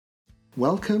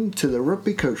Welcome to the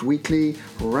Rugby Coach Weekly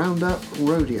Roundup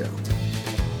Rodeo.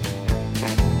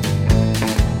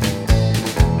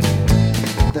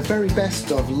 The very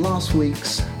best of last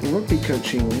week's rugby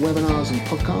coaching webinars and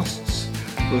podcasts,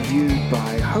 reviewed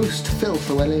by host Phil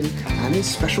Llewellyn and his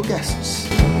special guests.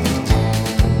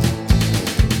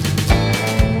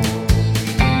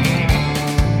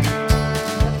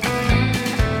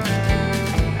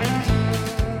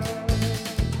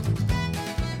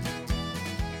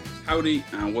 Howdy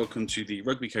and welcome to the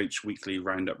Rugby Coach Weekly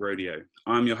Roundup Rodeo.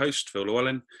 I'm your host, Phil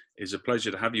Llewellyn. It's a pleasure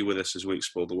to have you with us as we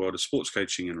explore the world of sports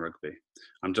coaching and rugby.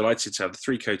 I'm delighted to have the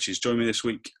three coaches join me this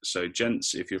week. So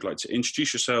gents, if you'd like to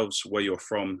introduce yourselves, where you're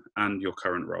from and your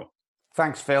current role.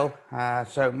 Thanks, Phil.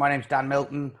 So my name's Dan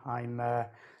Milton. I'm a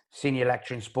Senior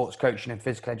Lecturer in Sports Coaching and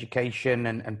Physical Education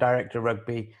and Director of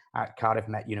Rugby at Cardiff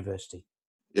Met University.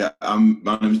 Yeah,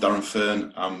 my name's Darren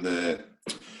Fern. I'm the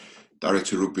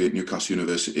Director of Rugby at Newcastle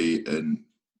University and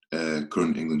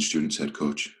current England students head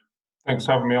coach. Thanks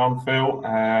for having me on, Phil.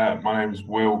 My name is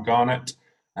Will Garnett,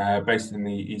 based in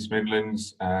the East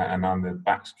Midlands, and I'm the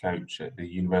backs coach at the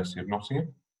University of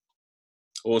Nottingham.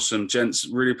 Awesome, gents.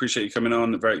 Really appreciate you coming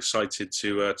on. Very excited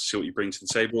to see what you bring to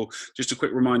the table. Just a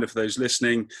quick reminder for those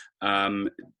listening,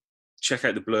 check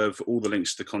out the blurb for all the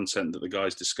links to the content that the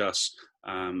guys discuss.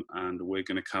 And we're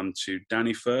going to come to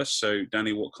Danny first. So,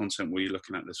 Danny, what content were you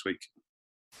looking at this week?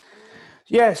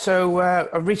 Yeah, so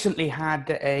I recently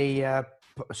had a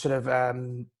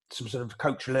some sort of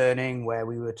coach learning where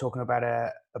we were talking about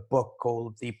a book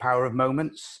called The Power of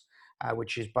Moments,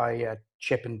 which is by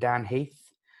Chip and Dan Heath.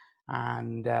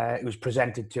 And it was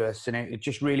presented to us, and it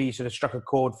just really sort of struck a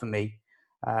chord for me.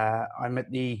 I'm at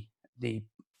the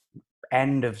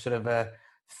end of sort of a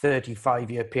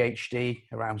 35-year PhD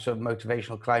around sort of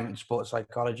motivational climate and sports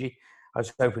psychology. I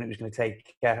was hoping it was going to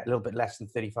take a little bit less than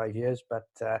 35 years, but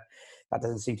that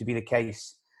doesn't seem to be the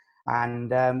case.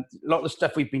 And a lot of the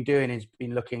stuff we've been doing has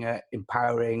been looking at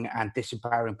empowering and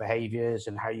disempowering behaviors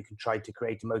and how you can try to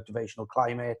create a motivational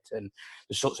climate and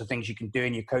the sorts of things you can do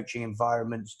in your coaching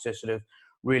environments to sort of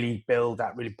really build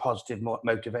that really positive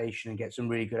motivation and get some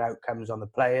really good outcomes on the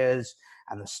players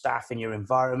and the staff in your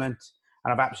environment.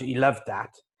 And I've absolutely loved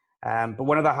that. But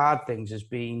one of the hard things has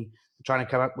been trying to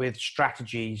come up with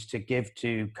strategies to give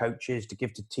to coaches, to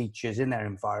give to teachers in their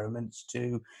environments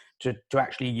to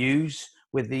actually use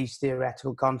with these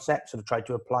theoretical concepts, sort of try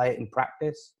to apply it in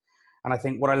practice. And I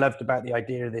think what I loved about the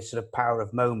idea of this sort of power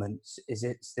of moments is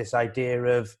it's this idea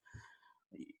of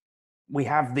we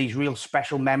have these real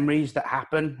special memories that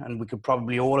happen, and we could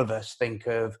probably all of us think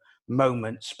of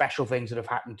moments, special things that have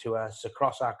happened to us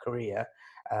across our career,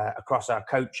 across our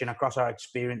coaching, across our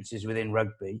experiences within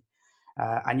rugby.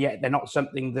 And yet they're not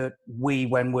something that we,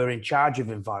 when we're in charge of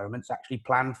environments, actually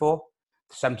plan for.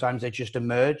 Sometimes they just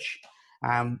emerge.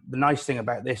 The nice thing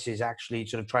about this is actually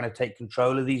sort of trying to take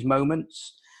control of these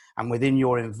moments and within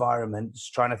your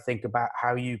environments, trying to think about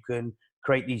how you can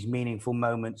create these meaningful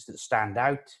moments that stand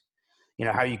out, you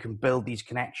know, how you can build these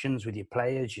connections with your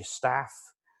players, your staff,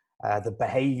 the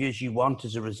behaviors you want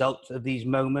as a result of these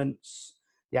moments,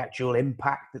 the actual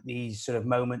impact that these sort of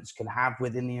moments can have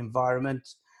within the environment.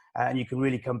 And you can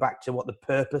really come back to what the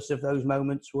purpose of those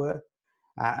moments were.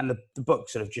 And the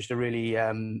book's sort of just a really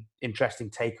interesting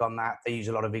take on that. They use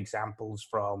a lot of examples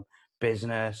from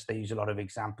business. They use a lot of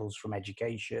examples from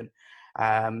education.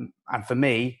 And for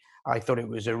me, I thought it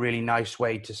was a really nice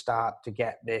way to start to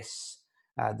get this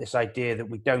idea that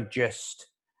we don't just,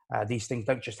 these things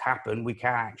don't just happen. We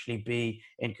can actually be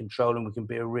in control, and we can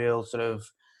be a real sort of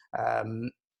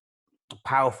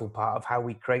powerful part of how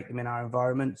we create them in our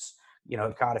environments. You know,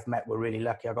 at Cardiff Met, we're really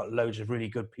lucky. I've got loads of really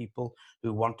good people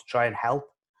who want to try and help.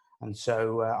 And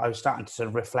so I was starting to sort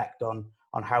of reflect on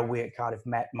how we at Cardiff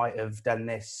Met might have done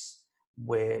this,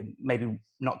 where maybe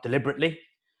not deliberately,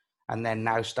 and then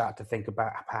now start to think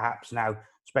about perhaps now,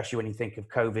 especially when you think of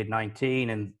COVID-19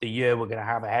 and the year we're going to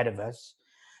have ahead of us,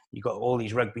 you've got all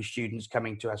these rugby students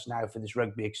coming to us now for this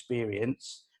rugby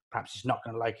experience. Perhaps it's not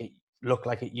going to look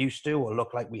like it used to, or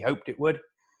look like we hoped it would.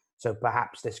 So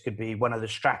perhaps this could be one of the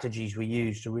strategies we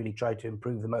use to really try to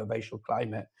improve the motivational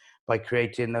climate by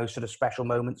creating those sort of special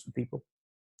moments for people.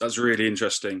 That's really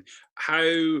interesting. How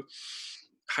do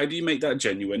you make that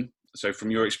genuine? So from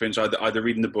your experience, either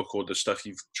reading the book or the stuff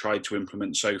you've tried to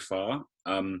implement so far,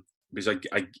 because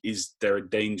is there a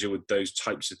danger with those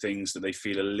types of things that they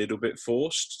feel a little bit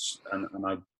forced? And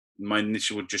my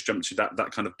initial would just jump to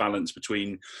that kind of balance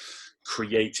between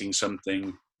creating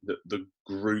something that the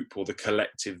group or the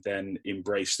collective then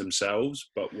embrace themselves,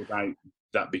 but without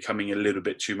that becoming a little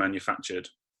bit too manufactured?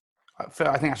 Phil,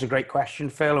 I think that's a great question,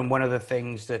 Phil. And one of the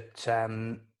things that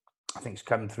I think has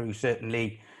come through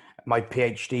certainly my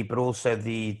PhD, but also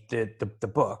the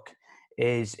book,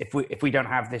 is if we don't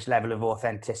have this level of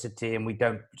authenticity and we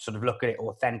don't sort of look at it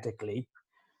authentically,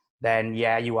 then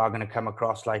yeah, you are going to come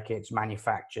across like it's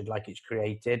manufactured, like it's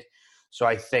created. So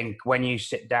I think when you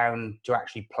sit down to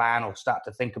actually plan or start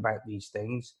to think about these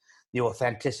things, the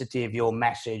authenticity of your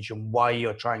message and why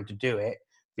you're trying to do it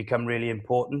become really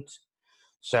important.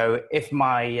 So if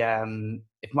my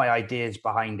ideas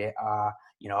behind it are,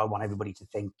 I want everybody to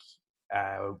think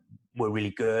we're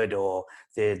really good, or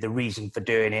the reason for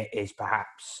doing it is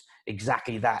perhaps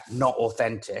exactly that, not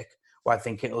authentic, well, I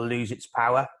think it'll lose its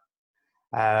power.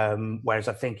 Whereas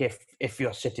I think if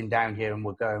you're sitting down here and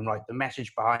we're going, right, the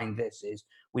message behind this is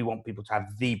we want people to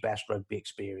have the best rugby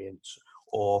experience,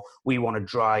 or we want to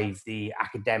drive the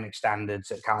academic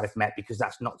standards at Cardiff Met, because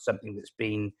that's not something that's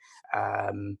been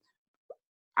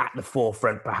at the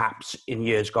forefront perhaps in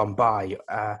years gone by.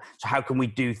 So how can we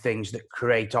do things that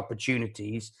create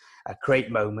opportunities,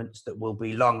 create moments that will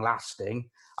be long lasting?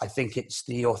 I think it's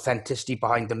the authenticity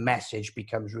behind the message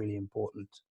becomes really important.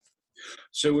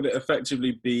 So would it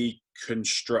effectively be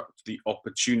construct the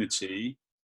opportunity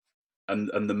and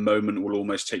the moment will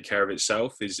almost take care of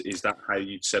itself? Is that how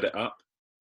you'd set it up?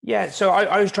 Yeah, so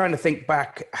I was trying to think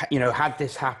back, had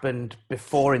this happened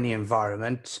before in the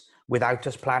environment without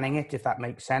us planning it, if that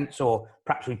makes sense, or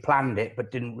perhaps we planned it but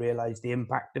didn't realise the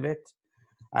impact of it.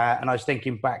 And I was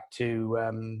thinking back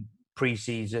to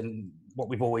pre-season, what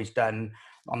we've always done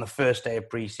on the first day of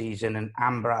pre-season, and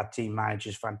Amber, our team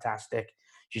manager, is fantastic.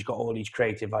 She's got all these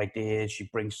creative ideas. She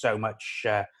brings so much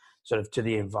sort of to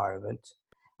the environment.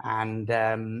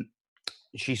 And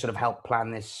she sort of helped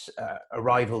plan this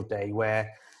arrival day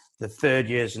where the third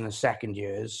years and the second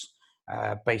years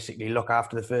basically look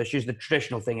after the first years. The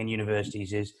traditional thing in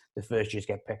universities is the first years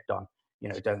get picked on,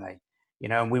 don't they?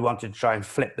 And we wanted to try and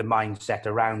flip the mindset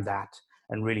around that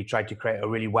and really try to create a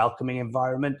really welcoming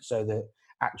environment so that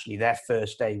actually their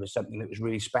first day was something that was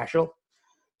really special.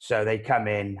 So they come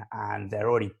in and they're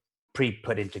already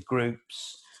pre-put into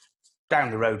groups.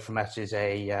 Down the road from us is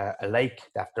a lake.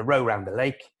 They have to row around the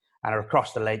lake, and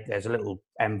across the lake there's a little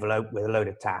envelope with a load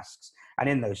of tasks. And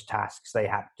in those tasks, they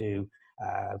had to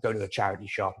go to a charity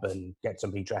shop and get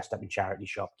somebody dressed up in charity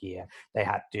shop gear. They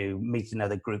had to meet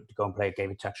another group to go and play a game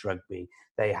of touch rugby.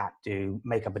 They had to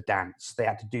make up a dance. They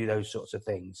had to do those sorts of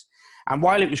things. And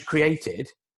while it was created,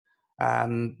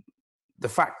 the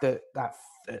fact that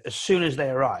as soon as they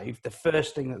arrived, the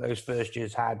first thing that those first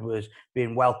years had was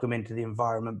being welcomed into the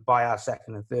environment by our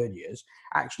second and third years,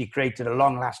 actually created a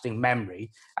long-lasting memory.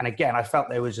 And again, I felt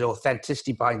there was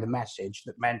authenticity behind the message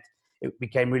that meant it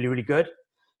became really, really good.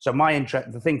 So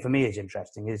the thing for me is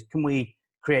interesting is, can we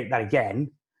create that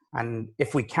again? And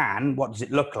if we can, what does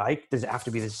it look like? Does it have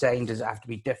to be the same? Does it have to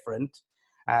be different?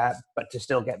 But to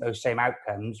still get those same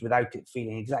outcomes without it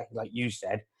feeling exactly like you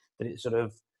said, that it's sort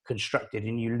of constructed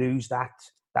and you lose that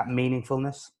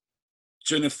meaningfulness.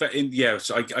 So in effect,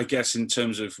 so I guess in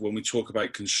terms of when we talk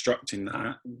about constructing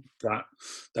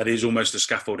that is almost a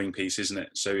scaffolding piece, isn't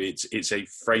it? So it's a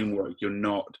framework.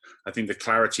 I think the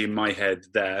clarity in my head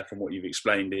there from what you've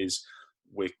explained is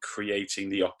we're creating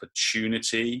the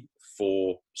opportunity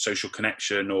for social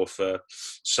connection or for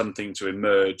something to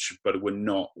emerge, but we're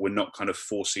not kind of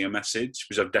forcing a message,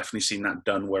 because I've definitely seen that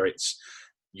done where it's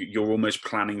you're almost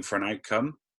planning for an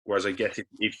outcome. Whereas I guess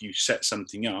if you set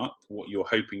something up, what you're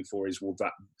hoping for is, well,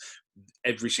 that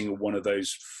every single one of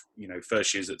those,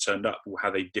 first years that turned up will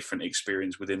have a different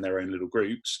experience within their own little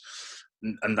groups.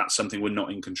 And that's something we're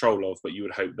not in control of, but you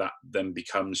would hope that then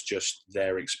becomes just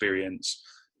their experience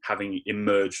having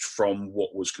emerged from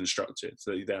what was constructed.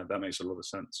 So yeah, that makes a lot of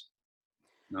sense.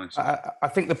 Nice. I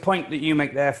think the point that you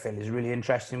make there, Phil, is a really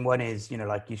interesting. One is,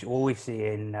 like you always see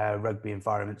in rugby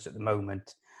environments at the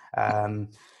moment,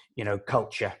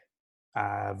 culture,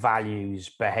 values,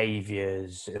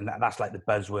 behaviours, and that's like the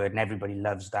buzzword, and everybody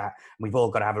loves that. We've all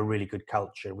got to have a really good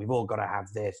culture. We've all got to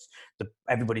have this.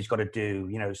 Everybody's got to do,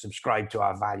 subscribe to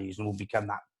our values, and we'll become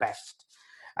that best.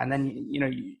 And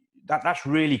then, that's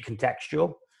really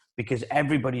contextual, because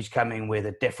everybody's coming with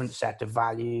a different set of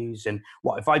values. And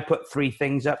what if I put 3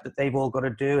 things up that they've all got to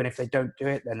do, and if they don't do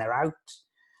it, then they're out?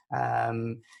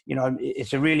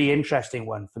 It's a really interesting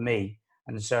one for me.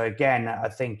 And so again, I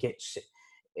think it's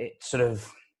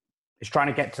trying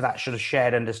to get to that sort of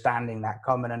shared understanding, that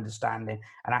common understanding,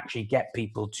 and actually get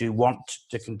people to want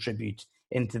to contribute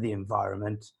into the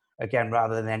environment again,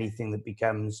 rather than anything that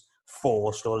becomes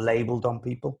forced or labelled on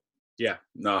people. Yeah,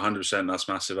 no, 100%. That's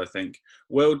massive, I think.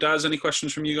 Will, Daz, any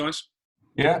questions from you guys?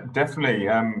 Yeah, definitely.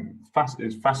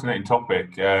 It's a fascinating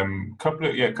topic. Couple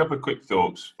of quick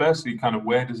thoughts. Firstly, kind of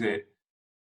where does it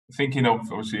thinking of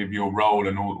obviously of your role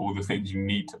and all the things you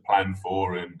need to plan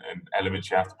for and elements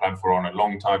you have to plan for on a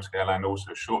long time scale and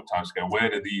also a short time scale, where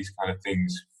do these kind of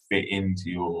things fit into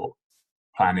your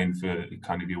planning for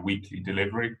kind of your weekly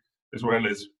delivery as well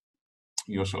as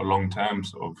your sort of long-term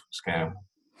sort of scale?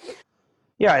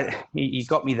 Yeah, you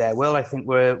got me there, Will. I think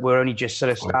we're only just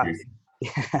sort of starting.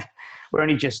 We're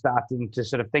only just starting to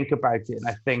sort of think about it, and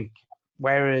I think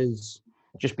whereas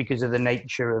just because of the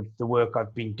nature of the work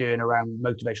I've been doing around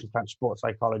motivational sports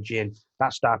psychology, and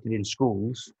that started in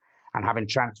schools, and having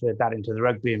transferred that into the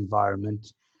rugby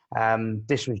environment,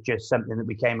 this was just something that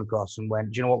we came across and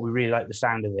went, do you know what, we really like the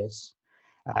sound of this.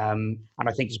 And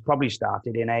I think it's probably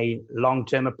started in a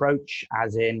long-term approach,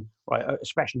 as in, right,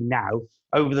 especially now,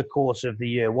 over the course of the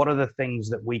year, what are the things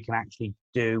that we can actually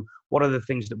do? What are the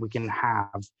things that we can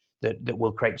have that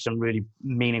will create some really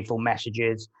meaningful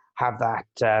messages? Have that,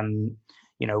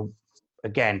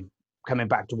 again, coming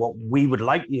back to what we would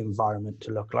like the environment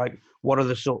to look like, what are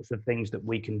the sorts of things that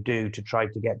we can do to try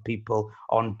to get people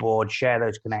on board, share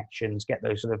those connections, get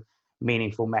those sort of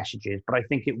meaningful messages? But I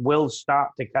think it will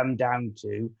start to come down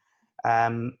to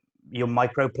your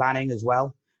micro planning as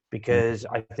well, because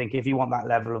I think if you want that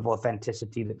level of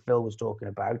authenticity that Phil was talking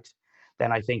about,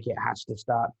 then I think it has to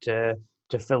start to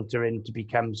filter in to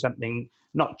become something,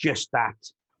 not just that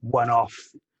one-off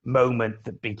moment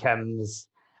that becomes,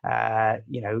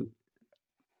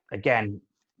 again,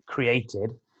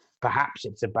 created. Perhaps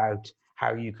it's about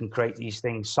how you can create these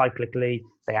things cyclically.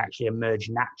 They actually emerge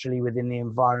naturally within the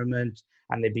environment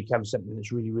and they become something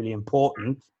that's really, really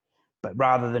important. But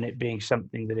rather than it being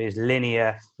something that is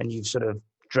linear and you've sort of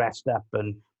dressed up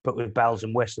and put with bells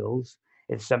and whistles,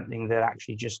 it's something that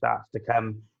actually just starts to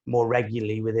come more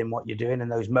regularly within what you're doing.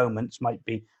 And those moments might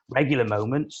be regular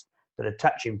moments that are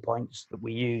touching points that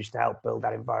we use to help build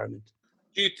that environment.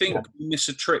 Do you think we miss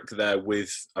a trick there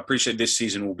with, I appreciate this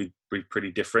season will be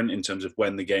pretty different in terms of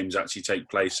when the games actually take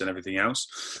place and everything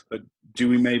else, but do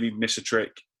we maybe miss a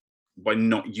trick by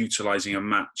not utilising a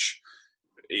match?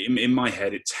 In my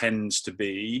head, it tends to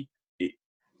be,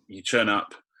 you turn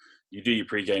up, you do your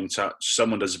pre-game touch,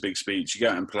 someone does a big speech, you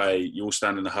go out and play, you all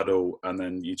stand in the huddle, and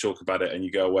then you talk about it and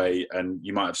you go away and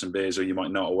you might have some beers or you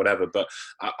might not or whatever, but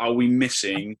are we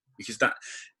missing, because that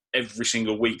every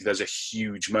single week there's a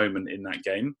huge moment in that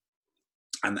game,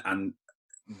 and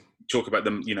talk about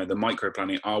them, the micro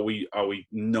planning. Are we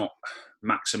not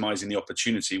maximizing the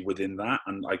opportunity within that?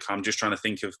 And I'm just trying to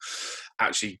think of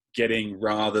actually getting,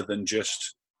 rather than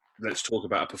just let's talk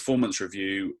about a performance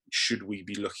review, should we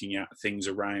be looking at things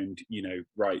around,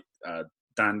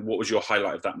 Dan, what was your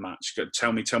highlight of that match?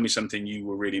 Tell me something you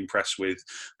were really impressed with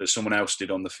that someone else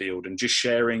did on the field, and just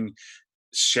sharing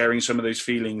some of those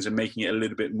feelings and making it a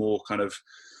little bit more kind of,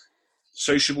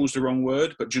 sociable is the wrong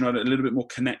word, but a little bit more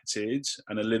connected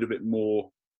and a little bit more,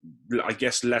 I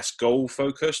guess, less goal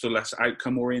focused or less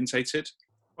outcome orientated.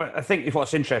 Well, I think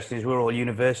what's interesting is we're all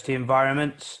university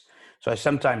environments, so I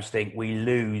sometimes think we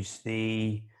lose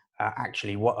the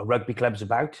actually what a rugby club's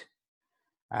about.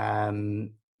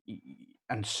 And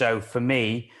so for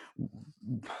me,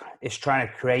 it's trying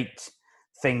to create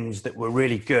things that were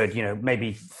really good,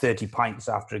 maybe 30 pints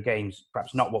after a game,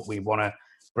 perhaps not what we want to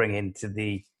bring into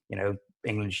the,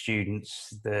 England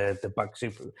students, the Buck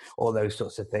Super, all those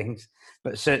sorts of things.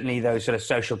 But certainly those sort of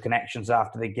social connections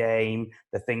after the game,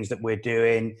 the things that we're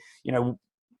doing,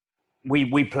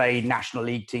 we play National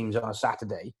League teams on a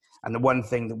Saturday. And the one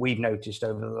thing that we've noticed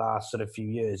over the last sort of few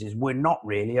years is we're not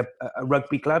really a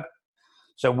rugby club.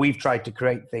 So we've tried to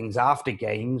create things after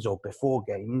games or before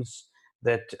games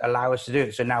that allow us to do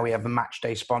it. So now we have a match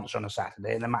day sponsor on a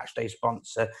Saturday, and the match day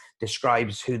sponsor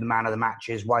describes who the man of the match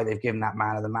is, why they've given that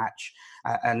man of the match.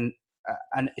 And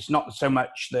it's not so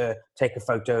much the take a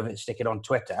photo of it, stick it on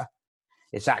Twitter.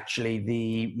 It's actually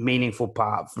the meaningful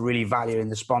part for really valuing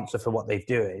the sponsor for what they're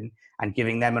doing and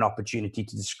giving them an opportunity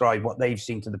to describe what they've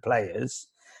seen to the players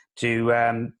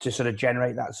to sort of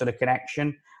generate that sort of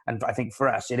connection. And I think for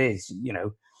us, it is,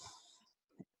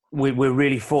 we're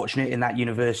really fortunate in that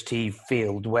university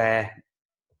field where,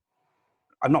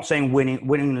 I'm not saying winning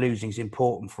and losing is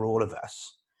important for all of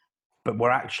us, but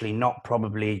we're actually not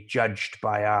probably judged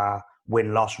by our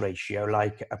win-loss ratio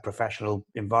like a professional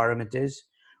environment is.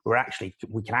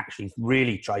 We can actually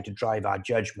really try to drive our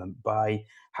judgment by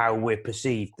how we're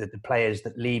perceived, that the players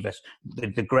that leave us,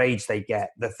 the grades they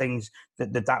get, the things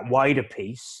that wider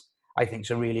piece, I think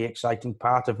is a really exciting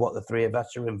part of what the three of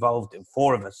us are involved in,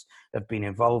 four of us have been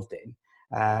involved in.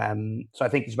 So I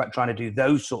think it's about trying to do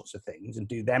those sorts of things and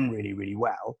do them really, really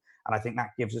well. And I think that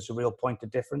gives us a real point of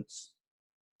difference.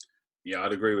 Yeah,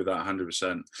 I'd agree with that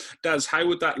 100%. Daz, how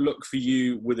would that look for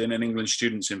you within an England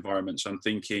students environment? So I'm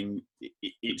thinking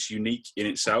it's unique in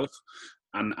itself,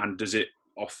 and does it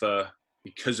offer,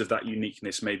 because of that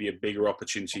uniqueness, maybe a bigger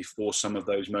opportunity for some of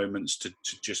those moments to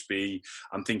just be,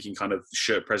 I'm thinking kind of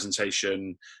shirt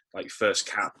presentation, like first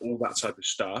cap, all that type of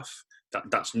stuff.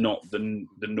 That's not the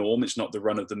norm. It's not the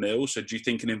run of the mill. So do you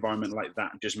think an environment like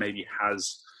that just maybe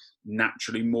has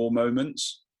naturally more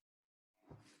moments?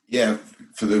 Yeah,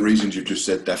 for the reasons you've just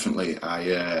said, definitely.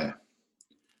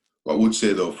 What I would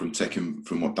say though, from taking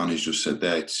from what Danny's just said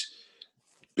there, it's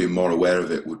being more aware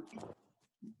of it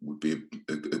would be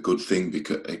a good thing,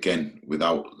 because again,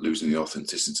 without losing the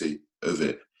authenticity of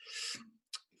it,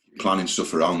 planning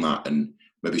stuff around that and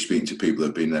maybe speaking to people that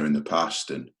have been there in the past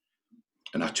and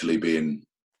actually being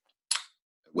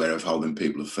aware of how them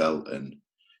people have felt and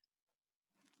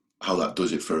how that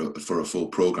does it for a full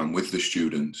programme with the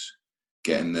students,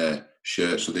 getting their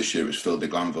shirts. So this year it was Phil de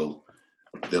Glanville.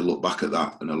 They'll look back at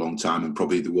that in a long time and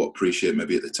probably they won't appreciate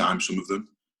maybe at the time, some of them,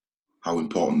 how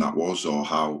important that was, or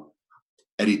how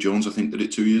Eddie Jones, I think, did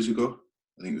it 2 years ago.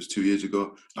 I think it was 2 years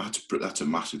ago. That's a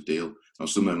massive deal. Now,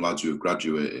 some of them lads who have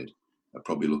graduated are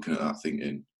probably looking at that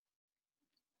thinking,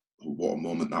 what a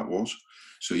moment that was.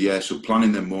 So yeah, so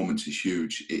planning them moments is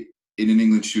huge. In an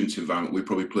England students environment, we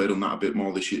probably played on that a bit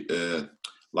more this year,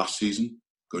 last season,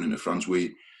 going into France.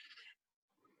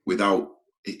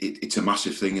 It's a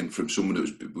massive thing, and from someone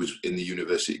that was in the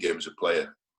university game as a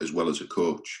player as well as a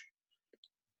coach,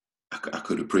 I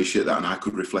could appreciate that and I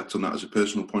could reflect on that as a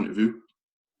personal point of view.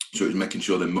 So it was making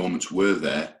sure the moments were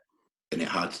there and it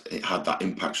had that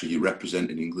impact. So you're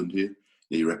representing England here,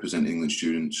 you're representing England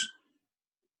students.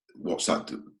 What's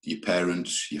that? Your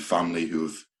parents, your family who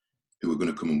are going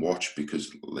to come and watch,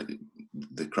 because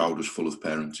the crowd was full of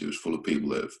parents. It was full of people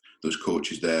those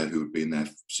coaches there who had been there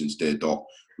since day dot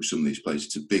with some of these players.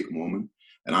 It's a big moment,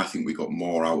 and I think we got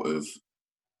more out of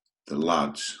the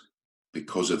lads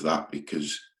because of that,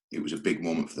 because it was a big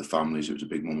moment for the families, it was a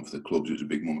big moment for the clubs, it was a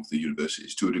big moment for the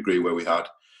universities, to a degree where we had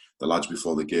the lads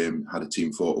before the game had a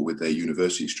team photo with their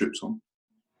university strips on.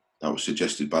 That was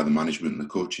suggested by the management and the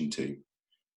coaching team.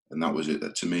 And that was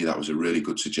it. To me, that was a really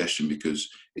good suggestion, because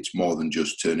it's more than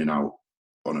just turning out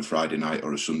on a Friday night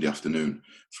or a Sunday afternoon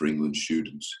for England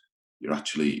students. You're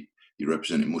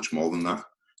representing much more than that.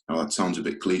 Now that sounds a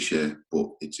bit cliche,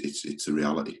 but it's the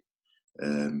reality.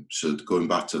 So going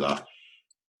back to that,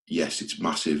 yes, it's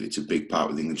massive. It's a big part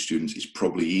with England students. It's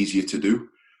probably easier to do,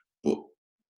 but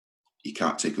you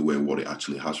can't take away what it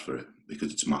actually has for it,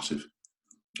 because it's massive.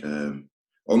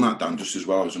 On that, Dan, just as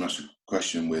well, I was going to ask a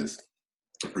question with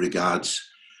regards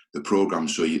the programme.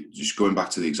 So you just going back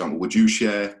to the example, would you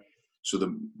share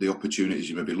the opportunities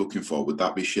you may be looking for? Would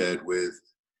that be shared with?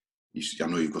 I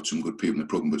know you've got some good people in the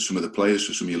programme, but some of the players,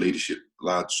 so some of your leadership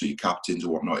lads, so your captains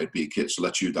or whatnot, it'd be a kit. So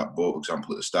let's use that boat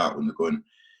example at the start when they're going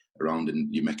around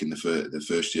and you're making the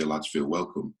first year lads feel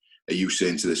welcome. Are you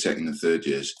saying to the second and third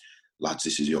years, lads,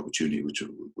 this is the opportunity which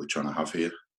we're trying to have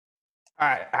here?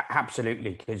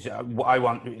 Absolutely, because what I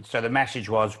want. So the message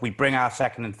was, we bring our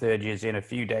second and third years in a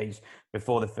few days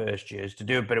before the first years to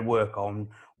do a bit of work on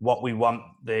what we want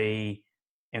the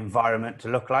environment to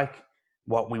look like,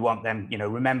 what we want them.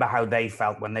 Remember how they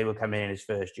felt when they were coming in as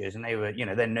first years, and they were,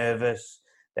 they're nervous,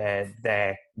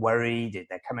 they're worried,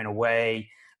 they're coming away,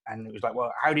 and it was like,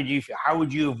 well, how did you feel? How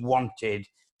would you have wanted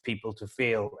people to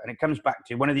feel? And it comes back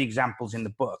to one of the examples in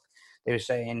the book. They were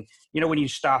saying, when you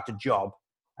start a job.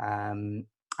 And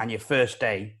your first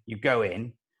day, you go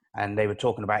in, and they were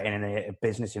talking about in a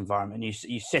business environment.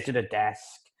 You sit at a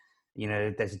desk,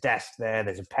 there's a desk there,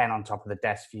 there's a pen on top of the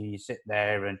desk for you. You sit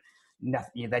there, and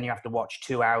then you have to watch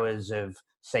 2 hours of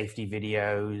safety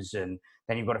videos, and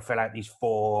then you've got to fill out these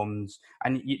forms.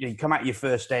 And you come out your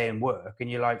first day in work, and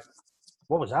you're like,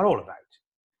 what was that all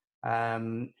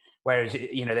about? Whereas,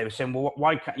 they were saying, well,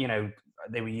 why can't,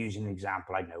 they were using an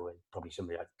example, I know, probably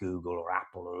somebody like Google or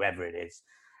Apple or whoever it is.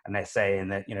 And they're saying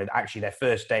that, actually their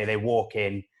first day, they walk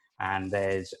in and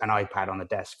there's an iPad on the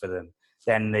desk for them.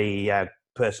 Then the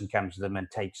person comes to them and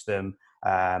takes them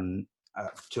to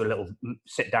a little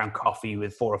sit-down coffee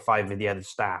with 4 or 5 of the other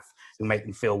staff who make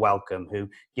them feel welcome, who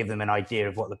give them an idea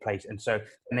of what the place. And so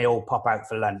and they all pop out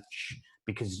for lunch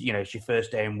because, it's your first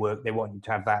day in work. They want you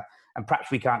to have that. And perhaps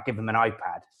we can't give them an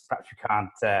iPad. Perhaps we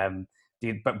can't...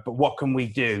 But what can we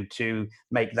do to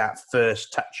make that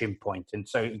first touching point? And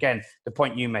so again, the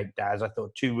point you make, Daz, I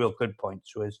thought 2 real good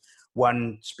points was,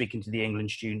 one, speaking to the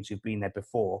England students who've been there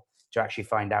before to actually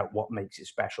find out what makes it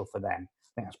special for them.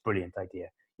 I think that's a brilliant idea.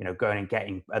 Going and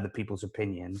getting other people's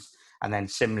opinions, and then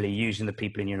similarly using the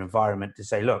people in your environment to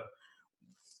say, look,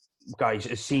 guys,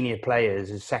 as senior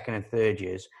players, as second and third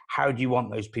years, how do you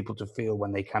want those people to feel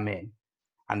when they come in?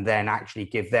 And then actually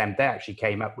give them, they actually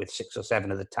came up with 6 or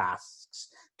 7 of the tasks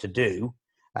to do.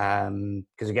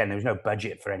 Because again, there was no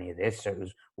budget for any of this. So it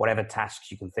was whatever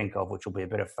tasks you can think of, which will be a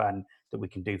bit of fun that we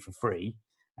can do for free,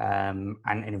 and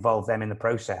involve them in the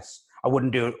process. I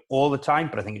wouldn't do it all the time,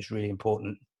 but I think it's really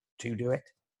important to do it.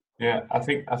 Yeah, I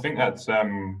think that's a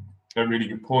really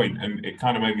good point. And it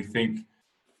kind of made me think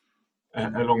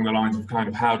along the lines of kind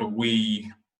of how do we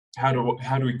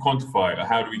quantify it, or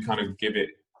how do we kind of give it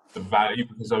the value?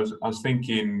 Because I was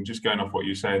thinking, just going off what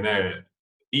you're saying there,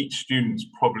 each student's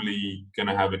probably going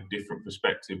to have a different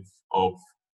perspective of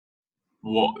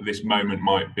what this moment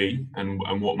might be and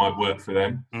what might work for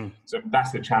them. So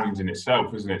that's the challenge in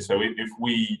itself, isn't it? So if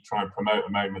we try and promote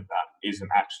a moment that isn't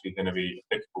actually going to be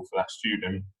applicable for that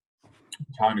student,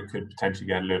 kind of could potentially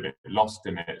get a little bit lost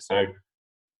in it. So,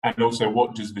 and also,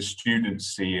 what does the student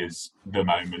see as the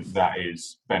moment that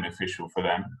is beneficial for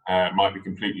them? It might be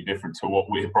completely different to what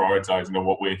we're prioritising or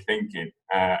what we're thinking.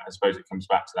 I suppose it comes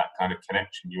back to that kind of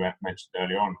connection you mentioned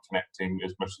earlier on, connecting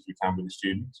as much as we can with the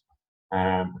students.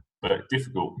 But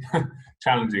difficult,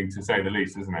 challenging to say the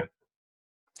least, isn't it?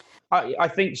 I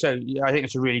think so. I think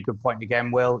it's a really good point again,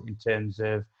 Will, in terms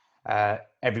of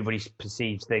everybody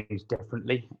perceives things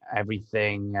differently.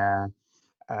 Everything,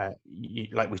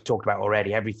 like we've talked about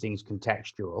already, everything's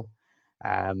contextual.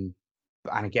 And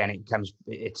again,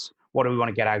 it's what do we want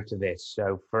to get out of this?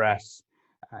 So for us,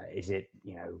 is it,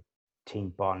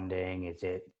 team bonding? Is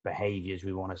it behaviors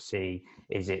we want to see?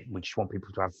 Is it we just want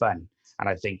people to have fun? And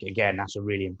I think, again, that's a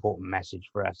really important message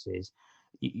for us is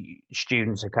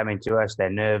students are coming to us,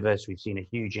 they're nervous. We've seen a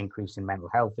huge increase in mental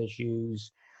health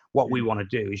issues. What we want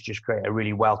to do is just create a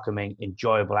really welcoming,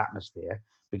 enjoyable atmosphere,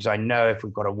 because I know if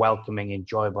we've got a welcoming,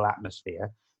 enjoyable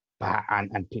atmosphere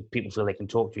and people feel they can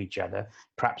talk to each other,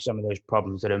 perhaps some of those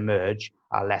problems that emerge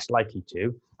are less likely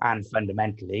to. And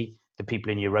fundamentally, the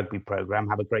people in your rugby program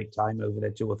have a great time over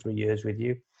their 2 or 3 years with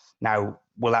you. Now,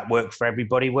 will that work for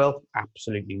everybody, Will?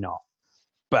 Absolutely not.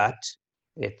 But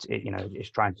it's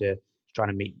trying to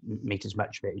meet as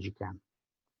much of it as you can.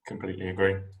 Completely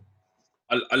agree.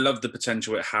 I love the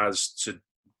potential it has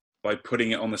by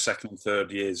putting it on the second and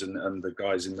third years and the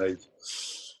guys in those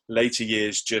later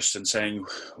years and saying,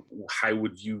 how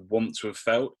would you want to have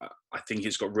felt? I think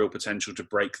it's got real potential to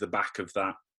break the back of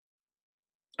that.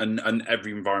 And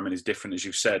every environment is different, as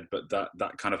you've said, but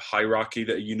that kind of hierarchy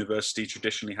that a university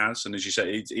traditionally has. And as you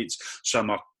say,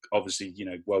 some are obviously,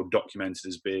 well documented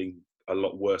as being a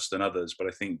lot worse than others. But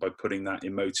I think by putting that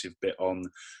emotive bit on,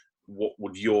 what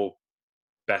would your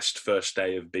best first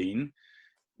day have been?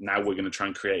 Now we're going to try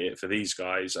and create it for these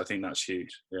guys. I think that's huge.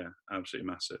 Yeah,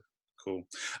 absolutely massive. Cool.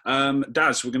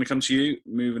 Daz, we're going to come to you.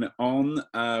 Moving it on.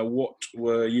 What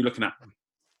were you looking at?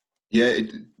 Yeah,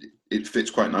 it fits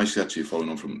quite nicely, actually, following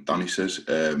on from Danny says.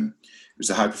 It was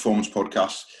the High Performance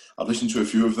podcast. I've listened to a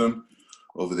few of them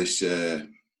over this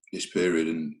period,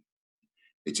 and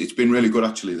it's been really good,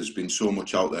 actually. There's been so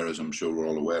much out there, as I'm sure we're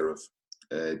all aware of,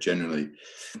 generally.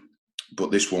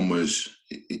 But this one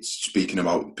it's speaking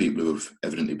about people who have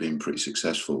evidently been pretty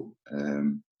successful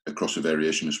across a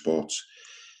variation of sports,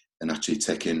 and actually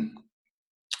taking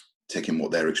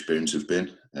what their experience have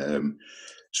been.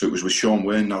 So it was with Sean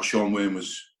Wayne. Now, Sean Wayne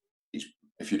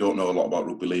if you don't know a lot about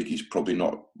rugby league, he's probably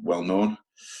not well known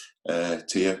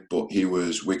to you, but he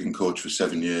was Wigan coach for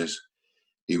 7 years.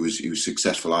 He was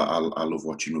successful. I love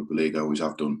watching rugby league. I always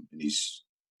have done. And he's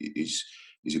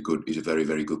a very,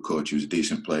 very good coach. He was a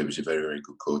decent player. He was a very, very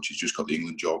good coach. He's just got the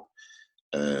England job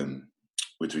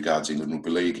with regards to England Rugby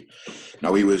League.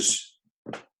 Now,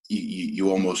 you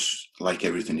almost, like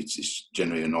everything, it's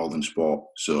generally a northern sport,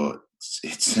 so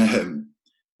it's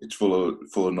full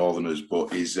of northerners.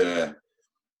 But he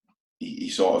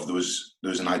sort of there was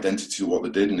an identity to what they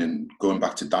did, and then going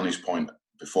back to Danny's point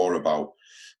before about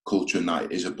culture and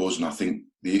that is a buzz. And I think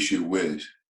the issue with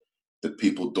that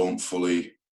people don't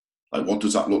fully. Like, what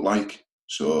does that look like?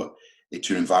 So it's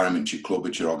your environment, your club,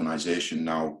 it's your organisation.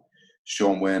 Now,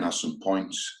 Sean Wayne has some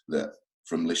points that,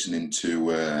 from listening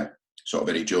to sort of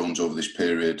Eddie Jones over this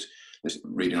period,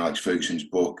 reading Alex Ferguson's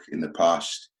book in the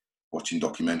past, watching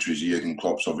documentaries, Jurgen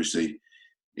Klopp's obviously,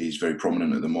 he's very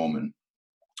prominent at the moment.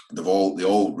 They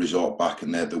all resort back,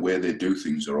 and the way they do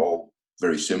things are all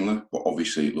very similar, but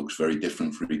obviously it looks very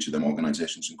different for each of them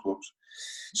organisations and clubs.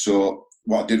 So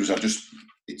what I did was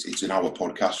it's an hour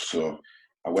podcast, so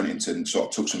I went into and sort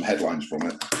of took some headlines from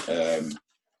it,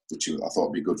 which I thought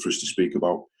would be good for us to speak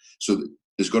about. So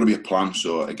there's got to be a plan.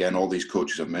 So again, all these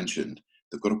coaches I've mentioned,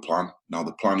 they've got a plan. Now,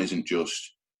 the plan isn't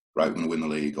just, right, we're going to win the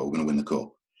league or we're going to win the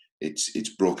cup.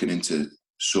 It's broken into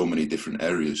so many different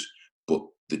areas, but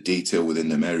the detail within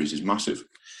them areas is massive.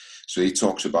 So he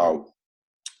talks about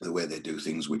the way they do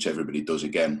things, which everybody does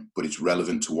again, but it's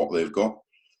relevant to what they've got.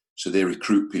 So they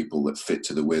recruit people that fit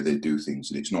to the way they do things.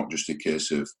 And it's not just a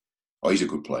case of, oh, he's a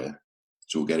good player,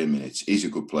 so we'll get him in. He's a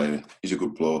good player, he's a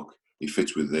good bloke, he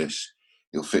fits with this,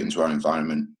 he'll fit into our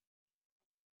environment.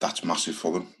 That's massive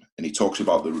for them. And he talks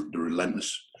about the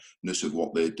relentlessness of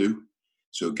what they do.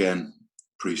 So again,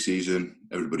 pre-season,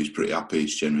 everybody's pretty happy,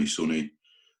 it's generally sunny,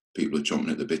 people are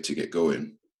chomping at the bit to get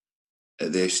going. Are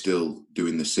they still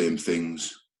doing the same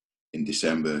things in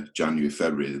December, January,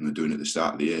 February than they're doing at the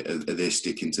start of the year? Are they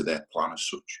sticking to their plan as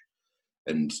such?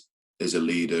 And as a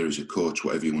leader, as a coach,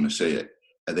 whatever you want to say it,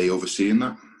 are they overseeing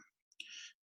that?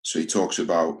 So he talks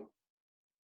about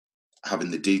having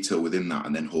the detail within that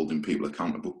and then holding people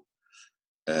accountable.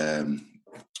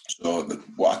 So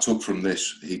what I took from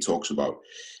this, he talks about,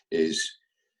 is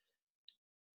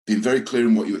being very clear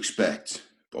in what you expect,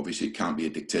 but obviously it can't be a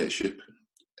dictatorship.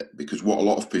 Because what a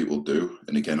lot of people do,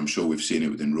 and again, I'm sure we've seen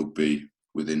it within rugby,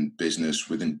 within business,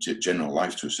 within general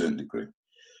life to a certain degree,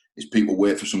 is people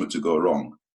wait for something to go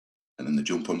wrong and then they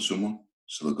jump on someone.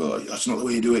 So they'll go, that's not the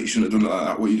way you do it, you shouldn't have done it like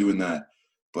that, what are you doing there?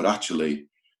 But actually,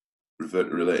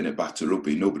 relating it back to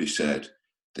rugby, nobody said,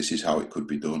 this is how it could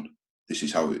be done. This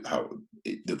is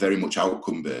they're very much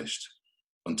outcome-based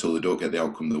until they don't get the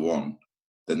outcome they want,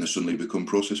 then they suddenly become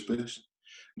process-based.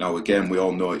 Now, again, we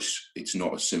all know it's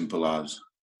not as simple as,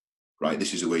 right,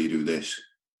 this is the way you do this,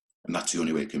 and that's the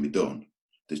only way it can be done.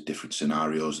 There's different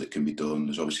scenarios that can be done.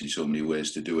 There's obviously so many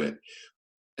ways to do it.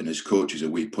 And as coaches, are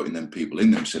we putting them people in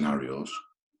them scenarios?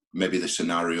 Maybe the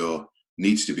scenario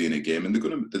needs to be in a game, and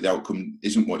the outcome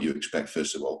isn't what you expect,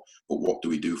 first of all, but what do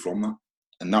we do from that?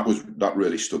 And that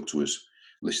really stuck to us,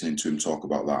 listening to him talk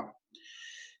about that.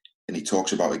 And he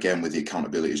talks about, again, with the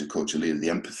accountability as a coach and leader, the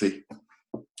empathy.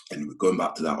 And going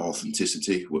back to that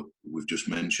authenticity, what we've just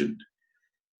mentioned,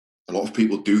 a lot of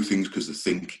people do things because they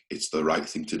think it's the right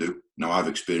thing to do. Now, I've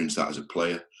experienced that as a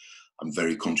player. I'm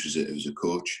very conscious of it as a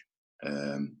coach.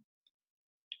 And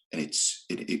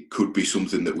it could be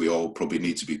something that we all probably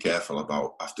need to be careful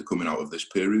about after coming out of this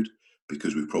period,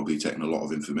 because we've probably taken a lot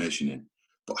of information in.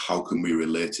 But how can we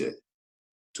relate it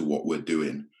to what we're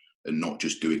doing and not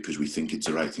just do it because we think it's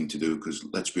the right thing to do? Because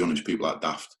let's be honest, people are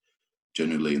daft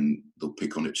generally, and they'll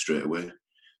pick on it straight away.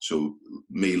 So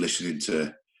me listening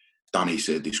to Danny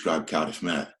describe Cardiff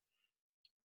Met,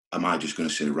 am I just going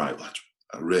to say, right, well,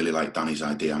 I really like Danny's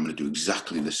idea, I'm going to do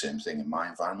exactly the same thing in my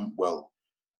environment? Well,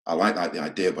 I like the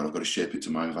idea, but I've got to shape it to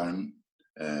my environment.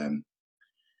 And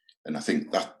I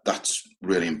think that's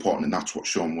really important, and that's what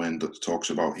Sean Wayne talks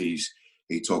about.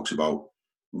 He talks about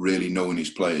really knowing his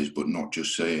players, but not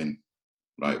just saying,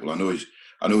 right, well, I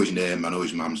know his name, I know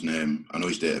his mum's name, I know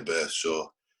his date of birth,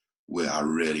 so I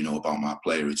really know about my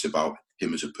player. It's about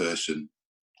him as a person.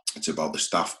 It's about the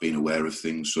staff being aware of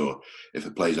things. So if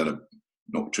a player's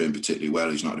not trained particularly well,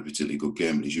 he's not had a particularly good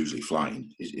game, but he's usually flying,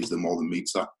 is there more than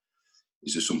meets that?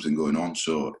 Is there something going on?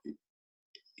 So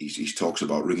he talks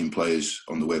about ringing players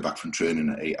on the way back from training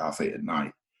at 8:30 at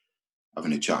night,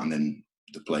 having a chat, and then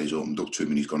the players opened up to him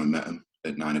and he's gone and met him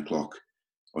at 9 o'clock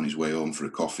on his way home for a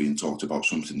coffee and talked about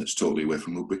something that's totally away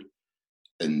from rugby.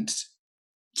 And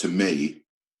to me,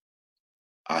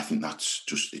 I think that's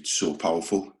it's so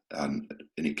powerful, and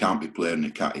it can't be played,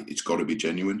 and it's got to be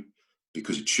genuine,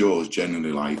 because it shows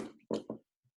genuinely, like,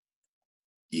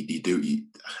 you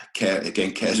care.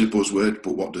 Again, care's a buzzword,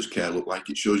 but what does care look like?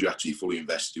 It shows you actually fully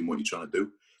invested in what you're trying to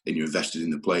do, and you're invested in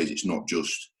the players. It's not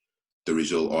just the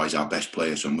result, he's our best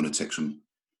player, so I'm going to take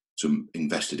some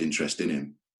invested interest in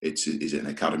him. Is it an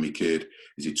academy kid?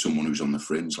 Is it someone who's on the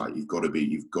fringe? Like, you've got to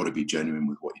be genuine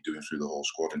with what you're doing through the whole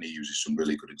squad, and he uses some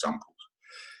really good examples.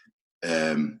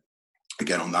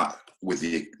 Again, on that,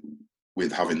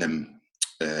 with having them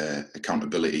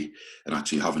accountability and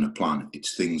actually having a plan,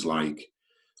 it's things like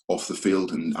off the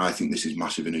field, and I think this is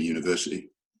massive in a university.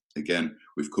 Again,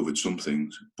 we've covered some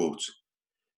things, but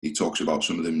he talks about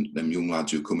some of them young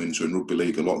lads who come in. So in rugby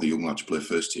league, a lot of the young lads play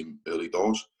first team early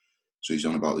doors. So he's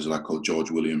on about, there's a lad called George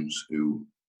Williams, who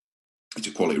he's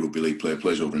a quality rugby league player,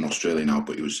 plays over in Australia now,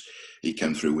 but he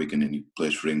came through Wigan and he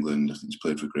plays for England. I think he's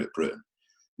played for Great Britain.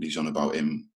 And he's on about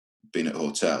him being at a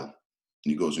hotel,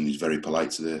 and he goes and he's very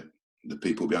polite to the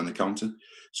people behind the counter.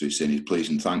 So he's saying his please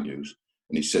and thank yous.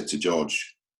 And he said to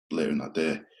George later in that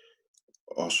day,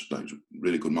 "Oh, like,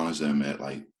 really good manners there, mate."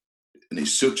 Like, and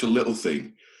it's such a little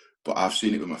thing, but I've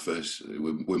seen it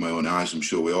with my own eyes. I'm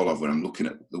sure we all have, when I'm looking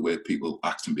at the way people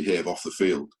act and behave off the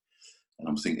field, and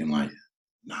I'm thinking, like,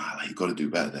 nah, like, you've got to do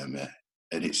better there, mate.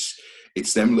 And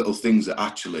it's them little things that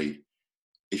actually,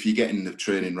 if you're getting the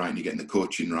training right and you're getting the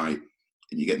coaching right,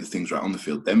 and you're getting the things right on the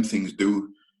field, them things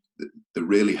they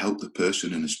really help the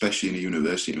person, and especially in a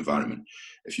university environment.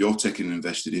 If you're taking an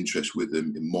invested interest with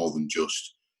them in more than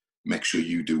just make sure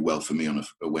you do well for me on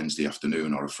a Wednesday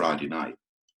afternoon or a Friday night,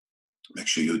 make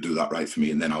sure you do that right for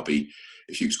me, and then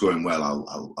if it's going well,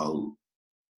 I'll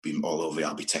be all over you.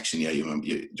 I'll be texting you. Do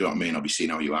you know what I mean? I'll be seeing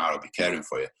how you are. I'll be caring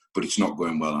for you. But it's not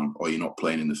going well, or you're not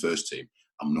playing in the first team,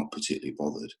 I'm not particularly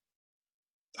bothered.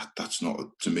 That's not,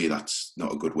 to me, that's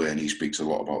not a good way. And he speaks a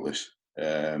lot about this.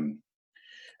 And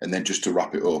then just to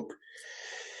wrap it up,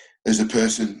 as a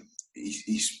person,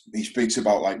 he speaks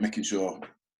about like making sure.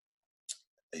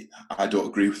 I don't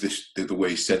agree with this, the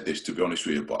way he said this, to be honest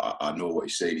with you, but I know what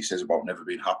he's saying. He says about never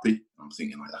being happy. I'm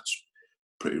thinking like, that's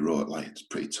pretty raw. Like, it's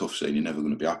pretty tough saying you're never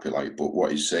going to be happy. Like, but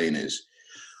what he's saying is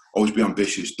always be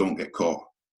ambitious. Don't get caught.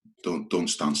 Don't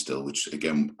stand still, which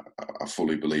again, I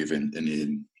fully believe in.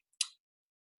 And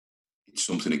it's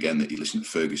something again that you listen to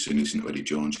Ferguson, listen to Eddie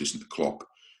Jones, listen to Klopp.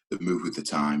 They've moved with the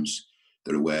times.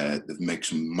 They're aware. They've made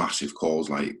some massive calls,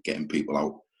 like getting people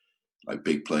out, like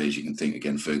big players. You can think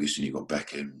again, Ferguson. You've got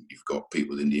Beckham. You've got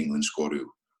people in the England squad who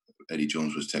Eddie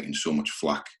Jones was taking so much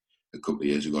flack a couple of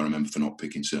years ago. I remember for not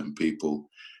picking certain people.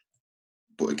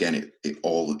 But again,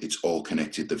 it's all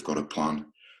connected. They've got a plan.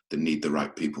 They need the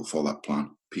right people for that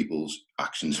plan. People's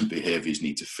actions and behaviours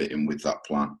need to fit in with that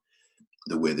plan.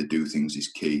 The way they do things is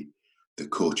key. The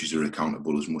coaches are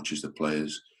accountable as much as the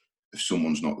players. If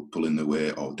someone's not pulling their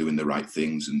weight or doing the right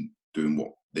things and doing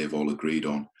what they've all agreed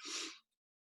on,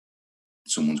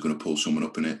 someone's going to pull someone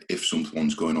up in it. If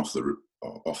someone's going off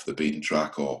the beaten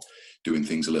track or doing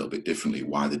things a little bit differently,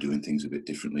 why they're doing things a bit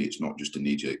differently, it's not just a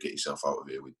knee-jerk, get yourself out of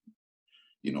here,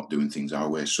 you're not doing things our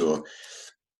way. So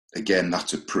again,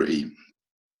 that's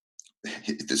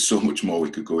there's so much more we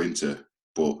could go into,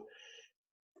 but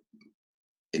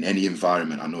in any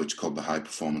environment, I know it's called the High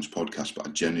Performance Podcast, but I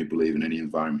genuinely believe in any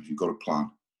environment, if you've got a plan,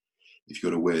 if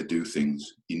you've got a way to do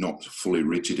things, you're not fully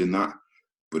rigid in that,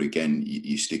 but again,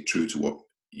 you stick true to what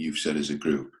you've said as a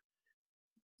group,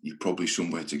 you're probably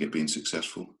somewhere to get being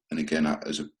successful. And again,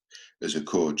 as a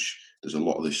coach, there's a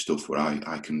lot of this stuff where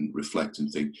I can reflect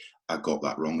and think, I got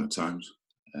that wrong at times,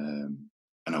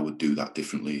 and I would do that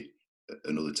differently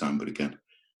another time. But again,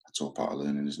 that's all part of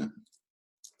learning, isn't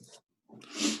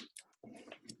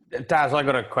it? Daz, I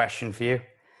got a question for you.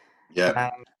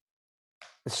 Yeah.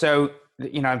 So,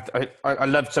 you know, I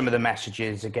loved some of the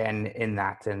messages again in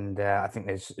that, and I think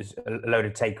there's a load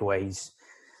of takeaways.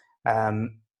 A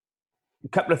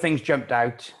couple of things jumped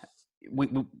out. We,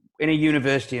 in a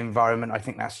university environment, I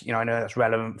think that's, you know, I know that's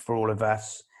relevant for all of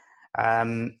us.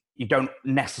 You don't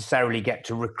necessarily get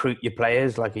to recruit your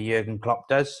players like a Jurgen Klopp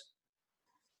does.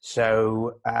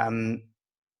 So,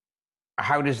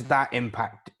 how does that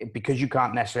impact? Because you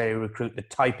can't necessarily recruit the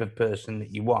type of person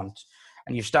that you want,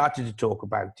 and you've started to talk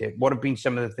about it. What have been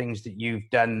some of the things that you've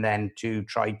done then to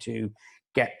try to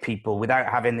get people, without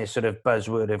having this sort of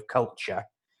buzzword of culture?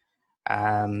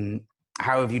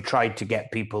 How have you tried to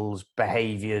get people's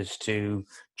behaviours to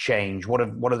change? What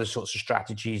are the sorts of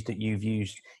strategies that you've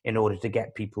used in order to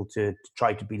get people to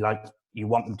try to be like you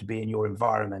want them to be in your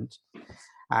environment?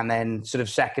 And then sort of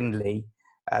secondly,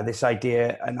 this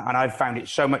idea, and I've found it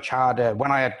so much harder.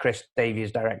 When I had Chris Davey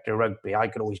as director of rugby, I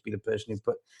could always be the person who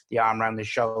put the arm around the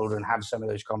shoulder and have some of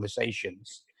those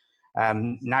conversations.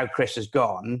 Now Chris has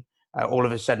gone, all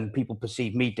of a sudden people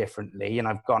perceive me differently, and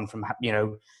I've gone from, you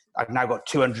know, I've now got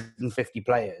 250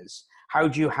 players. How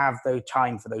do you have those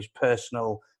time for those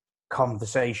personal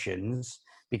conversations?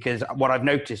 Because what I've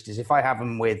noticed is if I have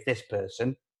them with this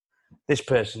person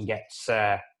gets,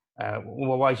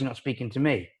 well, why is he not speaking to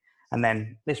me? And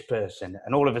then this person,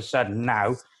 and all of a sudden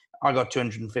now I got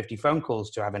 250 phone calls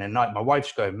to have in a night. My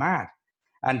wife's going mad.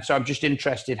 And so I'm just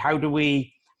interested, how do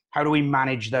we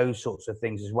manage those sorts of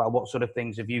things as well? What sort of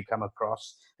things have you come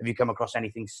across? Have you come across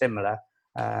anything similar?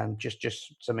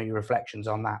 Just some of your reflections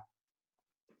on that.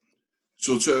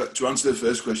 So to answer the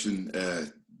first question,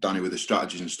 Danny, with the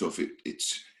strategies and stuff,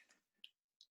 it's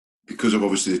because of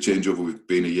obviously the changeover with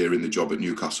being a year in the job at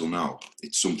Newcastle now,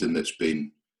 it's something that's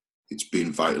been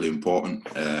vitally important.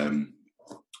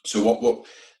 So what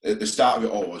at the start of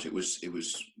it all was, it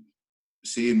was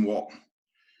seeing what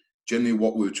we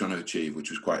were trying to achieve, which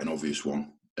was quite an obvious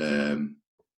one,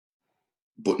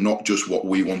 but not just what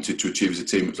we wanted to achieve as a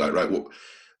team. It was like, right, what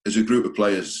as a group of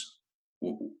players,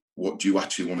 what do you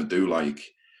actually want to do? Like,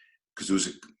 because there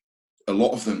was a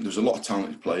lot of them. There was a lot of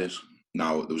talented players.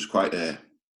 Now there was quite a,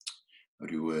 how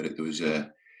do you word it? There was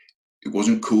it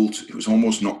wasn't cool. It was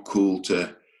almost not cool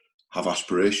to have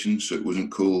aspirations. So it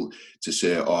wasn't cool to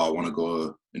say, oh, I want to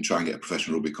go and try and get a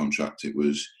professional rugby contract. It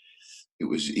was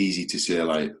easy to say,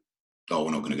 like, oh,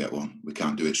 we're not going to get one. We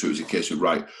can't do it. So it was a case of,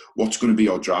 right, what's going to be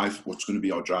our drive? What's going to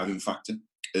be our driving factor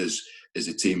as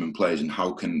a team and players? And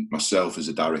how can myself as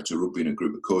a director of rugby and a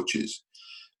group of coaches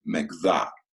make that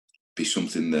be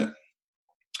something that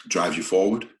drives you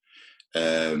forward?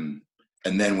 And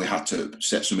then we had to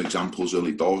set some examples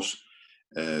early doors.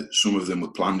 Some of them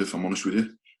were planned, if I'm honest with you,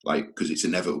 like, because it's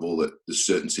inevitable that there's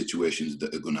certain situations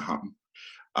that are going to happen.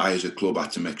 I, as a club,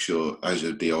 had to make sure, as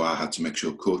a DOR, had to make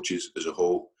sure coaches as a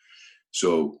whole.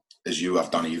 So, as you have,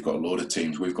 Danny, you've got a load of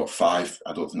teams. We've got 5.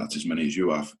 I don't think that's as many as you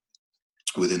have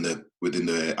within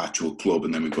the actual club,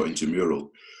 and then we've got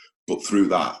intramural. But through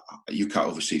that, you can't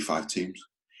oversee 5 teams.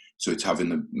 So it's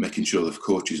making sure the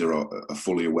coaches are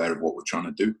fully aware of what we're trying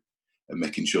to do, and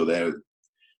making sure they're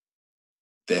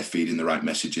feeding the right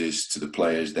messages to the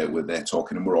players, that they're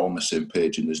talking and we're all on the same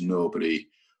page, and there's nobody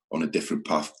on a different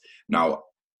path. Now,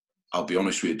 I'll be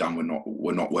honest with you, Dan,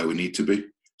 we're not where we need to be.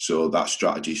 So that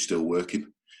strategy is still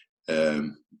working.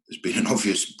 There's been an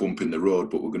obvious bump in the road,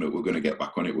 but we're gonna get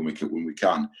back on it when we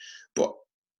can. But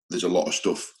there's a lot of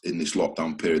stuff in this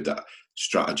lockdown period, that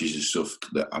strategies and stuff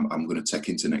that I'm going to take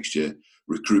into next year.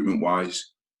 Recruitment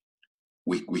wise,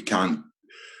 we can't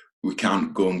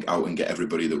go out and get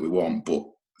everybody that we want. But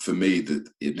for me,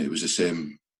 it was the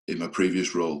same in my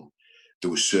previous role.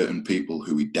 There were certain people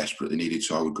who we desperately needed,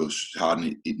 so I would go hard.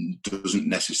 And it doesn't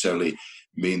necessarily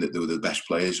mean that they were the best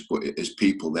players, but as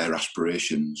people, their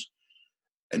aspirations,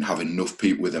 and having enough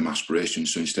people with them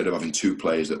aspirations. So instead of having 2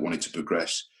 players that wanted to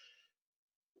progress,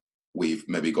 we've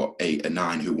maybe got 8 or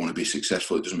 9 who want to be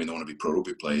successful. It doesn't mean they want to be pro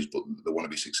rugby players, but they want to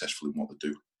be successful in what they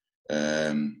do.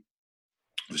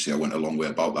 Obviously, I went a long way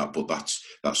about that, but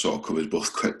that sort of covers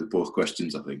both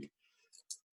questions, I think.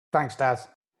 Thanks, Daz.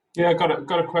 Yeah, I got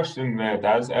a question there,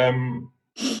 Daz.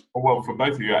 Well, for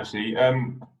both of you actually,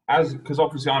 because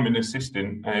obviously I'm an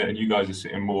assistant and you guys are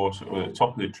sitting more sort of at the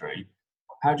top of the tree.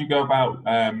 How do you go about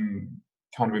kind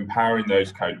of empowering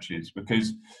those coaches?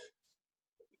 Because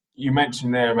you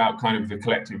mentioned there about kind of the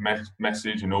collective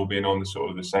message and all being on the sort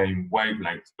of the same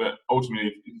wavelength, but ultimately,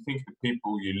 if you think of the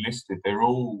people you listed, they're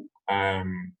all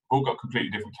got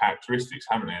completely different characteristics,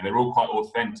 haven't they? And they're all quite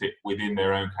authentic within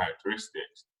their own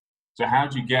characteristics. So how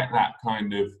do you get that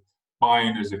kind of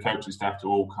buy-in as the coaching staff to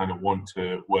all kind of want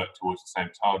to work towards the same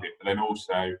target? But then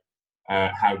also,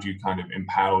 how do you kind of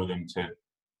empower them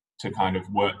to kind of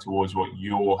work towards what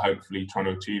you're hopefully trying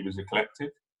to achieve as a collective?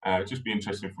 Just be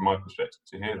interesting from my perspective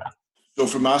to hear that. So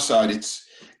from our side,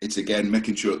 it's again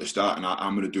making sure at the start, and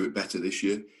I'm going to do it better this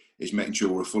year, is making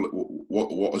sure we're full.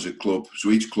 What as a club? So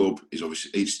each team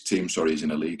is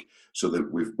in a league, so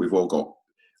that we've all got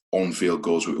on-field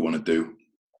goals what we want to do.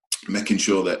 Making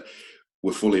sure that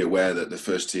we're fully aware that the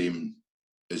first team,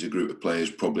 as a group of players,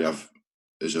 probably have,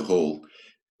 as a whole,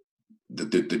 they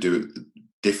do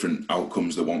different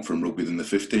outcomes they want from rugby than the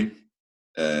 15.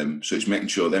 So it's making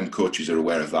sure them coaches are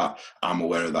aware of that. I'm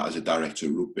aware of that as a director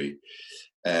of rugby.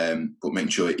 But making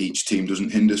sure each team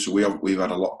doesn't hinder. So we've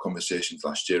had a lot of conversations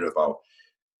last year about,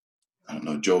 I don't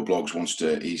know, Joe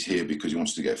Bloggs he's here because he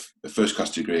wants to get a first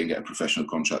class degree and get a professional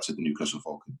contract at the Newcastle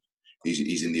Falcons.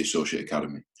 He's in the Associate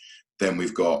Academy. Then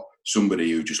we've got somebody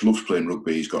who just loves playing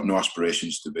rugby. He's got no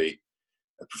aspirations to be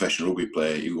a professional rugby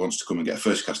player. He wants to come and get a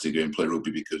first class degree and play rugby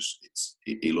because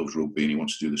he loves rugby and he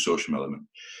wants to do the social element.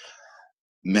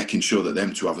 Making sure that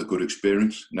them two have a good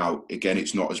experience. Now, again,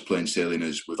 it's not as plain sailing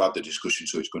as we've had the discussion,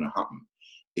 so it's going to happen.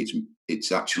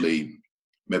 It's actually,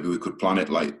 maybe we could plan it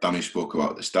like Danny spoke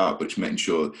about at the start, but it's making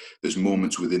sure there's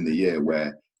moments within the year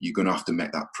where you're going to have to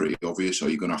make that pretty obvious, or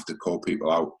you're going to have to call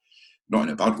people out, not in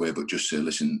a bad way, but just say,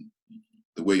 listen,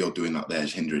 the way you're doing that there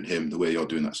is hindering him. The way you're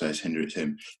doing that there is hindering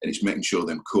him. And it's making sure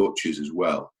them coaches as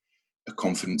well are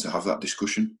confident to have that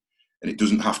discussion. And it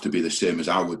doesn't have to be the same as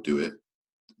I would do it,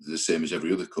 the same as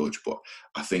every other coach. But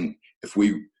I think if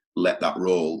we let that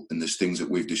roll and there's things that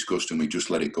we've discussed and we just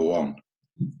let it go on,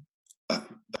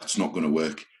 that's not going to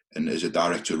work. And as a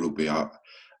director of rugby,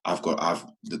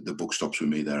 the buck stops with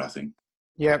me there, I think.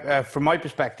 Yeah, from my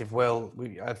perspective, Will,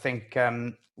 I think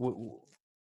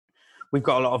we've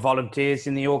got a lot of volunteers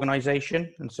in the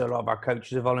organisation, and so a lot of our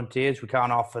coaches are volunteers. We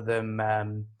can't offer them,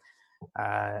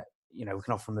 we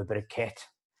can offer them a bit of kit.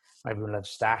 Everyone loves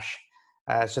stash.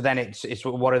 So then it's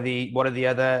what are the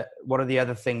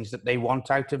other things that they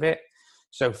want out of it?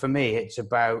 So for me, it's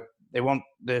about they want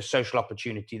the social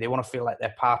opportunity. They want to feel like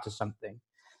they're part of something.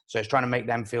 So it's trying to make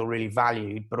them feel really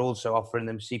valued, but also offering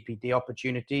them CPD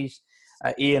opportunities.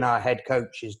 Ian, our head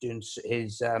coach, is doing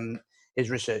his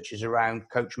research is around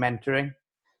coach mentoring.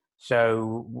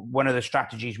 So one of the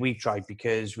strategies we've tried,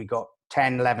 because we got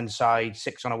 10, 11 sides,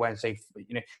 6 on a Wednesday,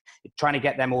 trying to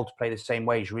get them all to play the same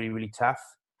way is really, really tough.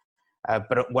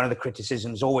 But one of the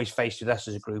criticisms always faced with us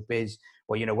as a group is,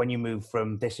 well, when you move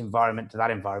from this environment to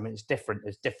that environment, it's different.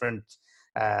 There's different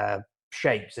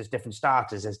shapes, there's different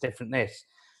starters, there's different this.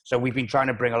 So we've been trying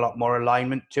to bring a lot more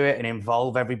alignment to it and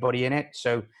involve everybody in it.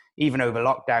 So even over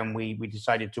lockdown, we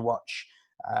decided to watch.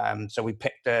 So we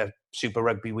picked a Super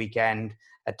Rugby weekend,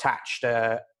 attached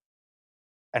an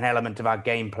element of our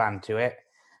game plan to it,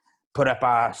 put up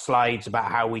our slides about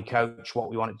how we coach, what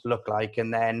we want it to look like,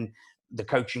 and then the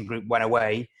coaching group went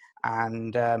away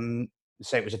and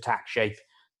say it was attack shape.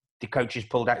 The coaches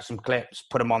pulled out some clips,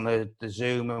 put them on the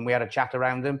Zoom, and we had a chat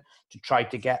around them to try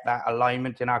to get that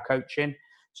alignment in our coaching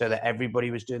so that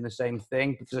everybody was doing the same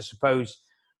thing. Because I suppose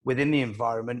within the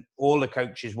environment, all the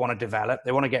coaches want to develop,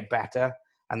 they want to get better,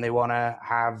 and they want to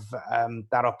have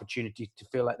that opportunity to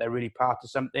feel like they're really part of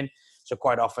something. So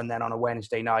quite often then on a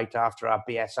Wednesday night after our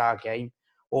BSR game,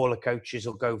 all the coaches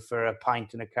will go for a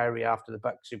pint and a curry after the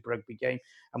Bucks Super Rugby game,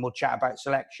 and we'll chat about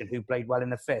selection, who played well in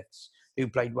the fifths, who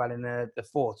played well in the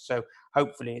fourth. So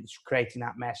hopefully it's creating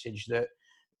that message that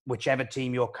whichever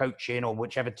team you're coaching or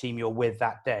whichever team you're with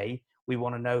that day, we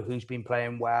want to know who's been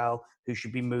playing well, who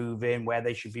should be moving, where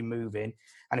they should be moving.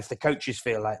 And if the coaches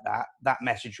feel like that, that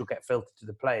message will get filtered to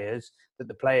the players, that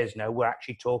the players know we're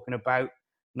actually talking about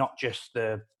not just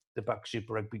the Bucks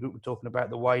Super Rugby group, we're talking about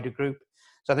the wider group.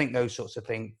 So I think those sorts of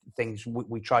things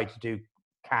we try to do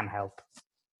can help.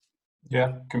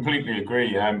 Yeah, completely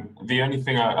agree. The only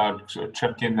thing I'd sort of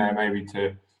chuck in there maybe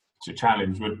to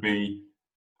challenge would be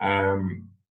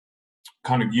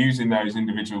kind of using those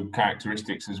individual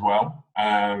characteristics as well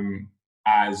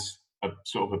as a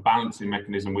sort of a balancing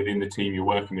mechanism within the team you're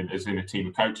working with, as in a team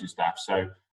of coaching staff. So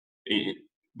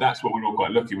that's what we're all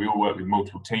quite lucky. We all work with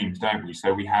multiple teams, don't we?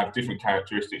 So we have different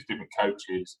characteristics, different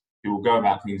coaches who will go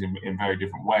about things in very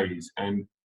different ways. And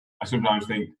I sometimes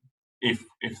think if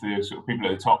the sort of people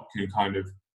at the top can kind of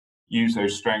use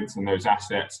those strengths and those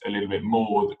assets a little bit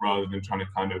more, rather than trying to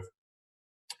kind of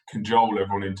cajole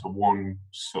everyone into one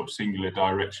sort of singular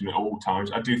direction at all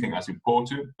times, I do think that's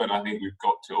important. But I think we've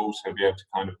got to also be able to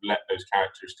kind of let those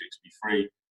characteristics be free,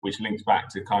 which links back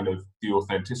to kind of the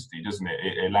authenticity, doesn't it?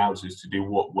 It allows us to do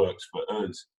what works for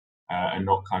us and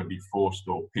not kind of be forced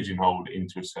or pigeonholed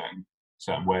into a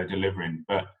certain way of delivering.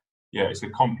 But yeah, it's a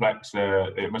complex,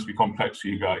 it must be complex for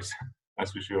you guys,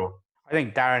 that's for sure. I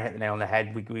think Darren hit the nail on the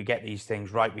head. We get these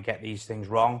things right, we get these things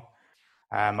wrong.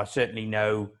 I certainly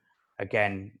know,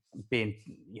 again, being,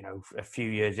 a few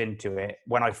years into it,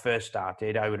 when I first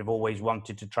started, I would have always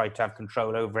wanted to try to have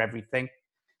control over everything,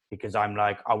 because I'm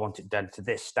like, I want it done to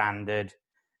this standard,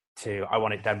 I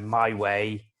want it done my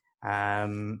way. I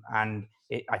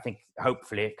think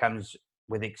hopefully it comes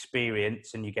with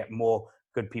experience, and you get more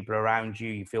good people around you,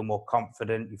 you feel more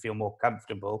confident, you feel more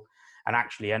comfortable, and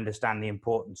actually understand the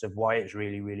importance of why it's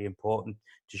really, really important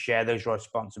to share those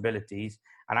responsibilities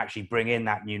and actually bring in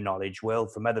that new knowledge, Will,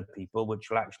 from other people, which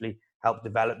will actually help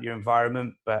develop your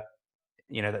environment. But,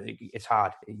 it's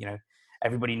hard.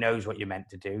 Everybody knows what you're meant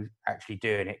to do. Actually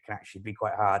doing it can actually be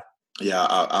quite hard. Yeah,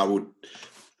 I would,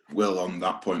 Will, on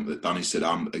that point that Danny said,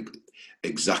 I'm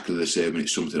exactly the same, and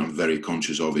it's something I'm very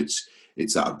conscious of.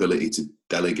 It's that ability to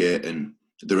delegate, and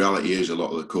the reality is a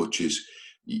lot of the coaches,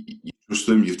 you trust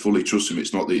them, you fully trust them.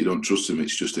 It's not that you don't trust them,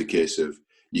 it's just a case of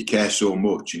you care so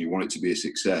much and you want it to be a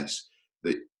success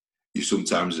that you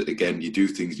sometimes, again, you do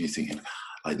things and you're thinking,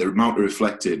 like the amount of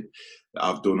reflecting that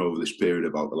I've done over this period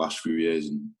about the last few years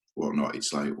and whatnot,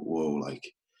 it's like, whoa, like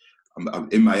I'm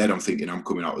in my head, I'm thinking I'm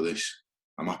coming out of this,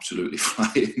 I'm absolutely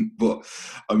flying. But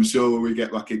I'm sure when we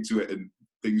get back into it and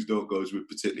things don't go as we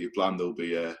particularly planned, there'll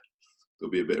be a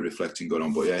bit of reflecting going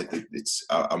on. But yeah,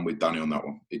 I'm with Danny on that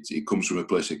one. It comes from a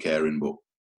place of caring, but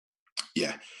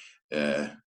yeah,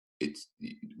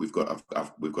 we've got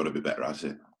to be better at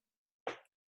it.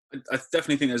 I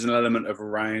definitely think there's an element of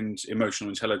around emotional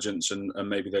intelligence and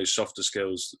maybe those softer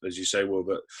skills, as you say, Will,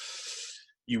 but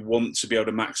you want to be able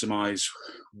to maximise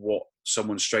what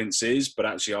someone's strengths is, but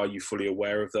actually are you fully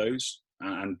aware of those?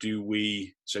 And do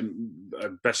we, so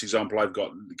best example I've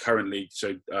got currently,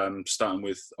 so starting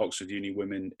with Oxford Uni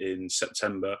Women in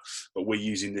September, but we're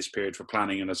using this period for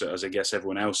planning, and as I guess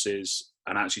everyone else is,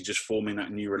 and actually just forming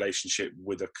that new relationship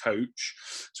with a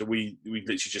coach. So we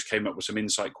literally just came up with some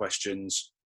insight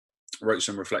questions, wrote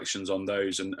some reflections on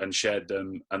those and shared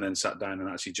them, and then sat down and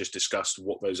actually just discussed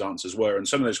what those answers were. And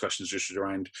some of those questions just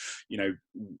around,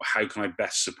 how can I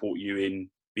best support you in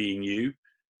being you?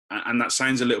 And that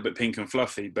sounds a little bit pink and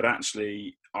fluffy, but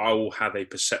actually I will have a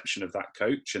perception of that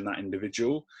coach and that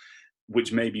individual,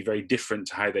 which may be very different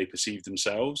to how they perceive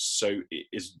themselves. So it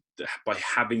is by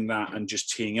having that and just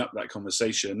teeing up that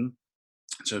conversation,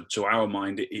 to our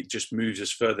mind, it just moves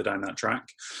us further down that track.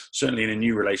 Certainly in a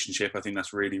new relationship, I think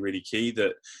that's really, really key,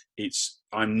 that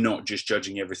I'm not just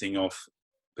judging everything off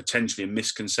potentially a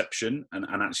misconception and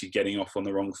actually getting off on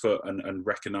the wrong foot, and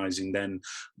recognizing then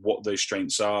what those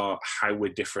strengths are, how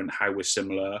we're different, how we're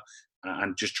similar,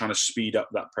 and just trying to speed up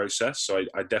that process. So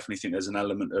I definitely think there's an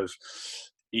element of,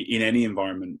 in any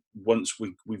environment, once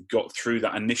we've got through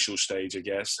that initial stage, I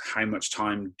guess, how much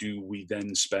time do we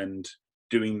then spend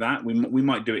doing that? We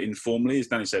might do it informally, as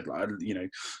Danny said, like,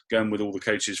 going with all the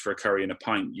coaches for a curry and a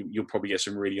pint, you'll probably get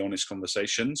some really honest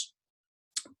conversations.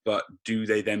 But do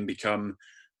they then become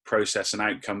process and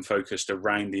outcome focused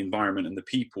around the environment and the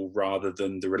people, rather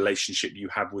than the relationship you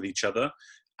have with each other?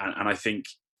 And I think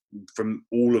from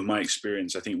all of my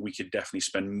experience, I think we could definitely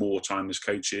spend more time as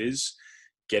coaches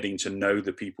getting to know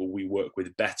the people we work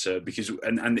with better, because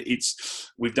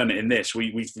we've done it in this,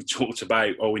 we've talked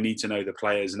about, we need to know the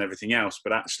players and everything else,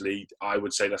 but actually I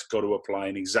would say that's got to apply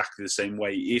in exactly the same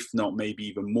way, if not maybe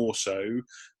even more so,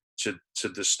 to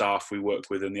the staff we work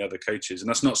with and the other coaches. And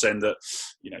that's not saying that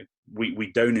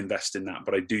we don't invest in that,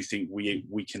 but I do think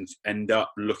we can end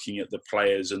up looking at the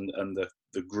players and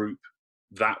the group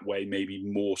that way, maybe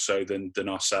more so than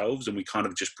ourselves, and we kind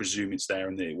of just presume it's there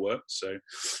and that it works. So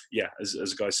yeah, as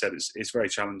the guy said, it's very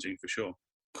challenging for sure.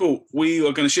 Cool. We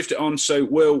are going to shift it on. So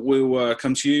we'll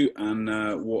come to you, and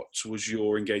what was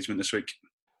your engagement this week?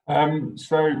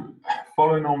 So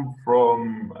following on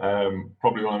from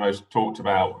probably one of the most talked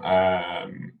about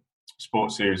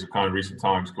sports series of kind of recent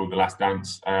times, called The Last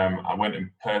Dance, I went and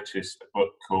purchased a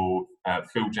book called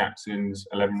Phil Jackson's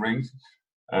 11 Rings.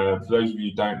 For those of you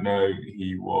who don't know,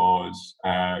 he was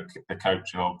the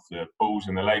coach of the Bulls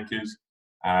and the Lakers,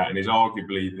 and is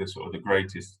arguably the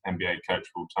greatest NBA coach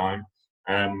of all time.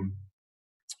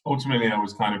 Ultimately, I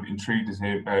was kind of intrigued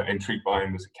by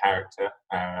him as a character,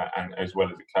 and as well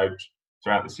as a coach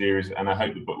throughout the series. And I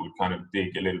hope the book would kind of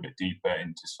dig a little bit deeper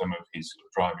into some of his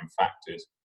driving factors.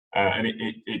 And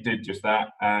it did just that.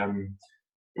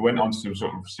 It went on to some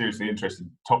sort of seriously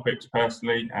interesting topics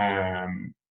personally.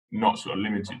 Not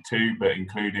limited to, but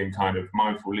including kind of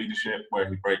mindful leadership, where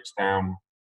he breaks down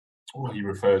what he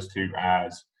refers to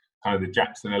as kind of the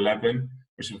Jackson 11,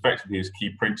 which is effectively his key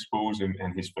principles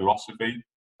and his philosophy.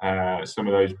 Some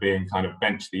of those being kind of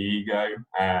bench the ego,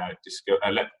 let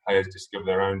the players discover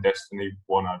their own destiny.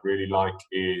 One I'd really like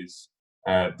is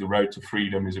the road to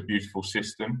freedom is a beautiful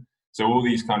system. So all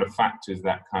these kind of factors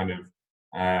that kind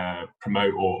of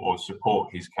promote or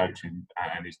support his coaching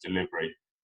and his delivery.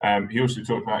 He also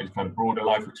talked about his kind of broader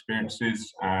life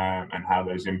experiences and how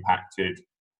those impacted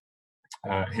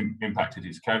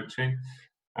his coaching.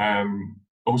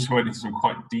 Also went into some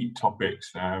quite deep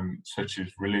topics such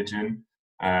as religion,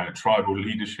 tribal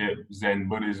leadership, Zen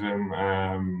Buddhism,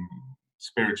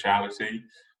 spirituality,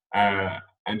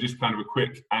 and just kind of a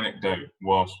quick anecdote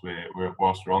whilst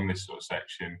we're on this sort of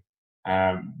section.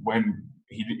 When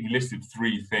he listed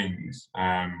three things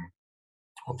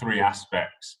or three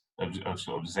aspects of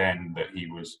sort of Zen that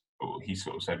he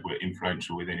sort of said were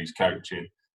influential within his coaching.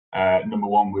 Number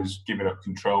one was giving up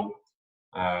control.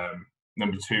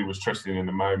 Number two was trusting in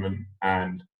the moment,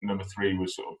 and number three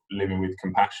was sort of living with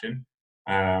compassion.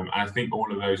 And I think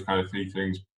all of those kind of three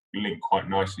things link quite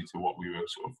nicely to what we were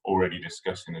sort of already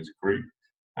discussing as a group,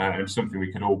 and something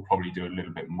we could all probably do a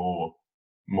little bit more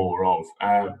of.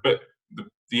 But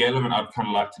the element I'd kind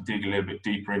of like to dig a little bit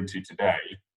deeper into today,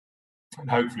 and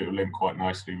hopefully it will link quite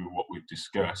nicely with what we've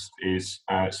discussed, is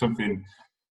something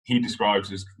he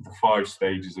describes as the 5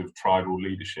 stages of tribal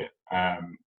leadership.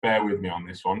 Bear with me on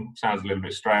this one. Sounds a little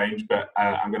bit strange, but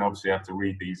I'm going to obviously have to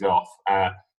read these off.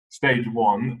 Stage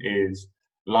 1 is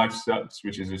life sucks,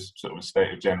 which is a sort of a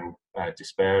state of general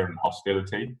despair and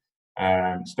hostility.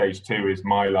 Stage 2 is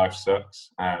my life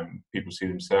sucks. People see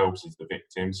themselves as the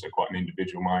victims, so quite an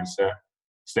individual mindset.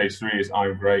 Stage 3 is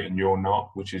I'm great and you're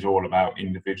not, which is all about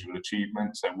individual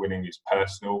achievement. So winning is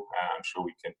personal. I'm sure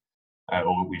we can,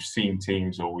 or we've seen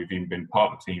teams, or we've even been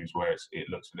part of teams where it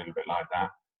looks a little bit like that.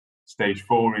 Stage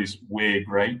 4 is we're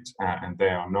great and they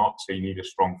are not. So you need a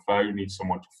strong foe, you need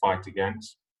someone to fight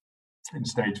against. And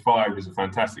stage 5 is a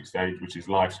fantastic stage, which is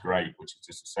life's great, which is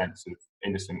just a sense of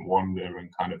innocent wonder and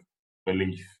kind of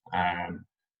belief.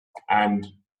 And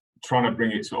trying to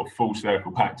bring it sort of full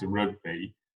circle back to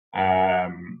rugby,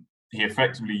 he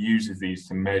effectively uses these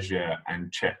to measure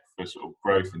and check for sort of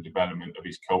growth and development of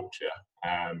his culture.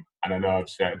 And I know I've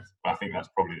said, I think that's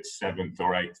probably the 7th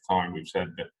or 8th time we've said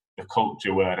that the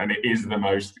culture word, and it is the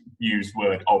most used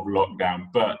word of lockdown.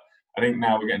 But I think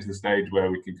now we're getting to the stage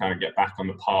where we can kind of get back on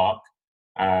the park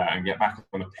and get back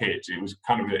on the pitch. It was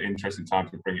kind of an interesting time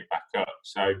to bring it back up.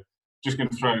 So just going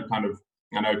to throw kind of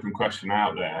an open question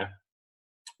out there.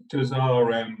 Does our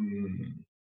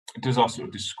sort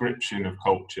of description of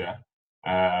culture,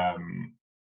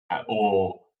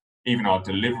 or even our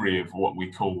delivery of what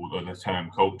we call the term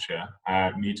culture,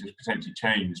 need to potentially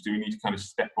change? Do we need to kind of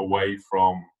step away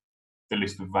from the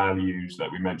list of values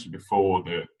that we mentioned before,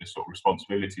 the sort of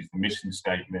responsibilities, the mission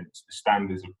statements, the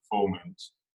standards of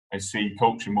performance, and see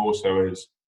culture more so as,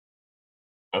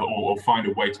 or find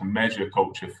a way to measure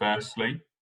culture firstly,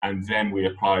 and then we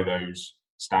apply those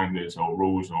standards or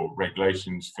rules or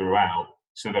regulations throughout,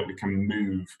 so that we can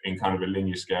move in kind of a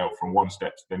linear scale from one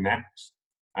step to the next?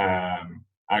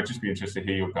 I'd just be interested to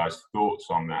hear your guys' thoughts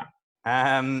on that.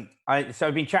 So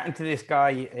I've been chatting to this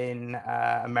guy in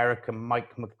America,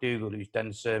 Mike McDougall, who's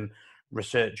done some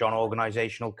research on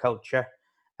organizational culture,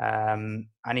 and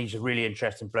he's a really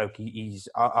interesting bloke.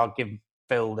 I'll give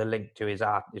Phil the link to his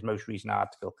most recent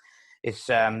article. It's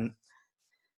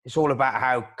all about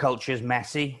how culture is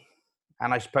messy,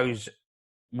 and I suppose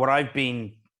what I've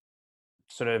been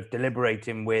sort of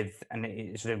deliberating with, and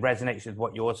it sort of resonates with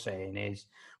what you're saying, is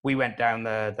we went down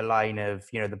the line of,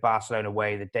 the Barcelona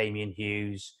way, the Damien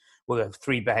Hughes. We'll have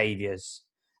 3 behaviors: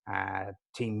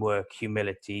 teamwork,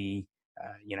 humility,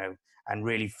 and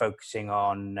really focusing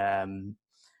on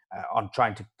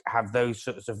trying to have those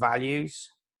sorts of values,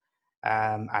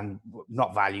 and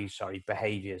not values, sorry,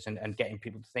 behaviors, and getting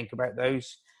people to think about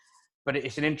those. But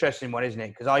it's an interesting one, isn't it?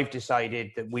 Because I've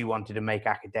decided that we wanted to make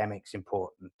academics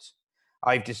important.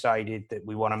 I've decided that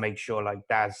we want to make sure, like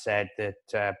Daz said,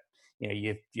 that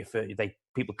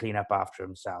people clean up after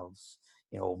themselves.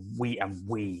 We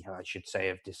I should say,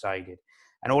 have decided.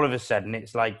 And all of a sudden,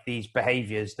 it's like these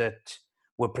behaviours that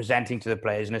we're presenting to the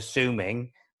players and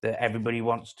assuming that everybody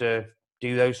wants to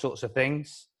do those sorts of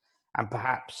things, and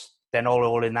perhaps they're not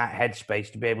all in that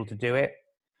headspace to be able to do it.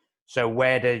 So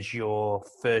where does your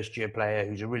first-year player,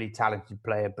 who's a really talented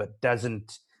player but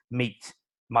doesn't meet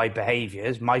my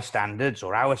behaviours, my standards,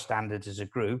 or our standards as a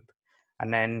group,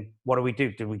 and then what do we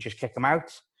do? Do we just kick them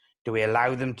out? Do we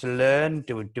allow them to learn?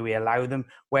 Do we allow them?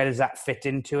 Where does that fit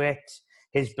into it?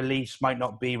 His beliefs might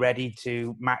not be ready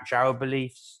to match our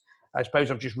beliefs. I suppose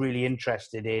I'm just really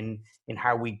interested in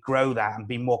how we grow that and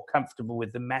be more comfortable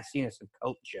with the messiness of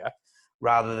culture,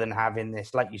 rather than having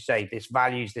this, like you say, this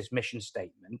values, this mission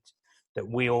statement that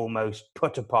we almost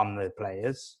put upon the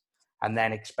players and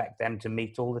then expect them to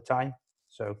meet all the time.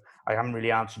 So I haven't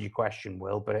really answered your question,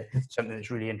 Will, but it's something that's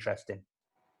really interesting.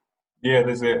 Yeah,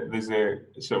 there's a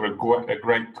sort of a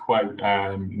great quote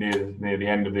near the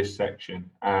end of this section,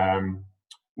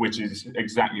 which is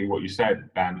exactly what you said,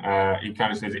 Dan. He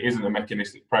kind of says it isn't a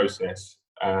mechanistic process.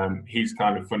 His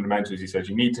kind of fundamentals, he says,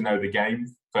 you need to know the game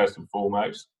first and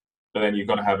foremost, but then you've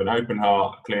got to have an open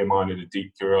heart, a clear mind, and a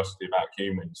deep curiosity about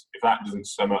humans. If that doesn't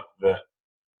sum up that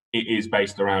it is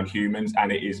based around humans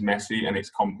and it is messy and it's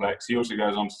complex. He also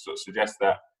goes on to sort of suggest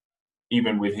that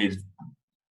even with his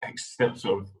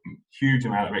sort of huge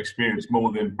amount of experience,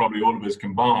 more than probably all of us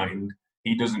combined,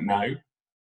 he doesn't know,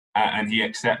 and he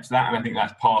accepts that. And I think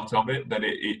that's part of it, that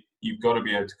you've got to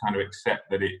be able to kind of accept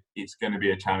that it's going to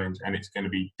be a challenge and it's going to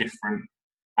be different,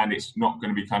 and it's not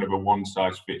going to be kind of a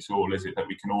one-size-fits-all, is it, that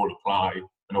we can all apply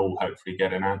and all hopefully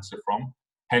get an answer from.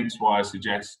 Hence why I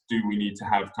suggest, do we need to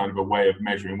have kind of a way of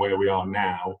measuring where we are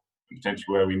now and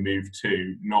potentially where we move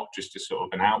to, not just a sort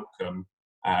of an outcome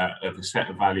of a set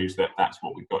of values that's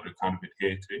what we've got to kind of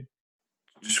adhere to.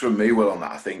 Just from me, Will, on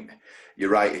that, I think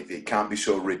you're right. It can't be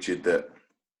so rigid that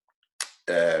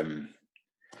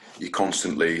you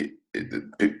constantly,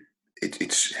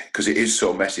 it's because it is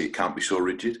so messy, it can't be so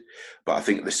rigid. But I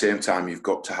think at the same time, you've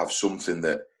got to have something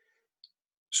that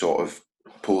sort of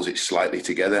pulls it slightly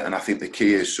together. And I think the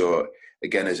key is, so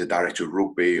again, as a director of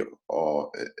rugby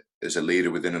or as a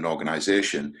leader within an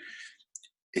organisation,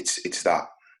 it's that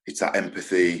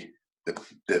empathy,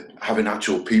 the having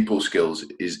actual people skills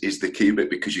is the key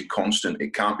bit, because you're constant.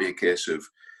 It can't be a case of,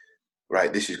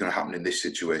 right, this is going to happen in this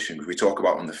situation. We talk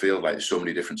about on the field, like, there's so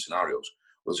many different scenarios.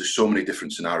 Well, there's so many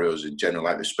different scenarios in general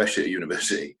life, especially at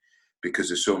university, because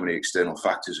there's so many external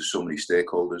factors, there's so many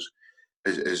stakeholders,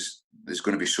 there's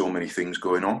going to be so many things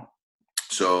going on.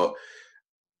 So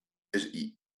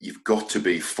you've got to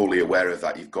be fully aware of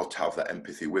that. You've got to have that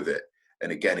empathy with it.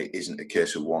 And again, it isn't a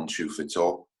case of one shoe fits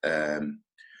all.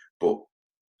 But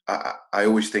I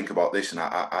always think about this, and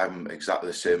I'm exactly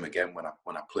the same again when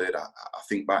I played. I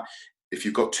think back, if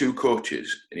you've got two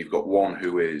coaches and you've got one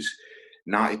who is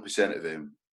 90% of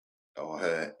him or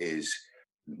her is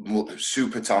a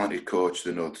super talented coach,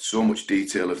 they know so much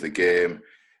detail of the game,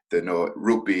 they know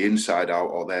rugby inside out,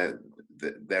 or they're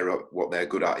what they're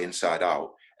good at inside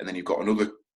out, and then you've got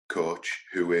another coach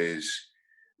who is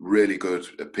really good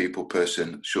people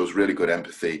person, shows really good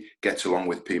empathy, gets along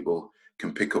with people,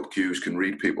 can pick up cues, can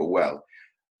read people well,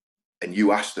 and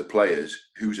you ask the players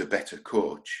who's a better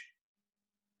coach,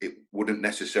 it wouldn't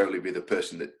necessarily be the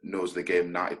person that knows the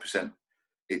game 90%.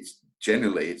 It's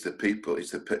generally the people,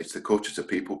 it's the coach as a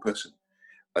people person,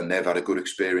 and they've had a good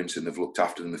experience and they've looked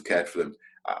after them, they've cared for them.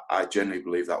 I genuinely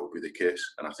believe that would be the case,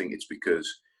 and I think it's because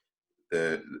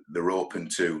they're open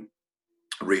to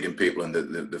reading people and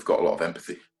they've got a lot of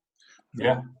empathy.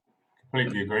 Yeah,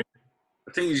 completely agree.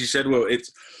 I think, as you said, Will,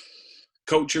 it's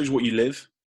culture is what you live,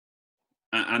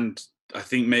 and I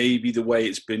think maybe the way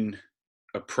it's been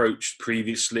approached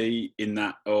previously in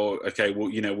that, okay, well,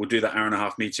 we'll do that hour and a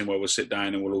half meeting where we'll sit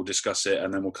down and we'll all discuss it,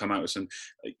 and then we'll come out with some.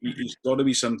 It's got to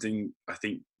be something I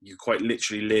think you quite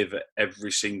literally live at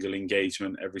every single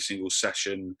engagement, every single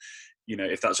session.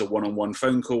 If that's a one-on-one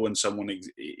phone call and someone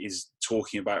is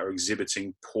talking about or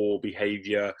exhibiting poor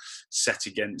behavior set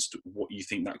against what you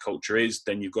think that culture is,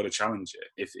 then you've got to challenge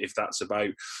it. If that's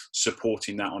about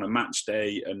supporting that on a match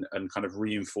day and kind of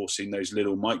reinforcing those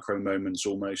little micro moments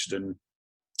almost and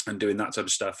doing that type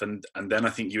of stuff, and then I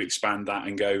think you expand that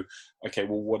and go, okay,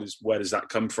 well, where does that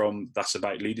come from? That's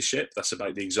about leadership. That's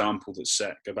about the example that's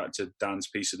set. Go back to Dan's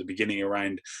piece at the beginning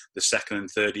around the second and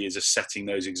third years of setting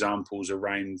those examples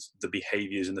around the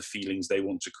behaviours and the feelings they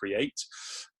want to create.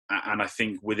 And I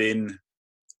think within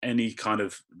any kind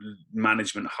of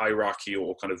management hierarchy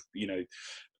or kind of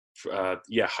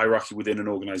hierarchy within an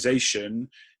organisation,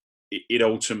 it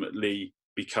ultimately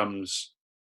becomes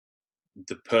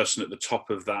the person at the top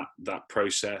of that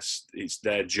process. It's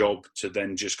their job to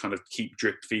then just kind of keep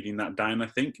drip feeding that down, I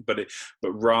think. But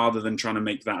rather than trying to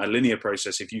make that a linear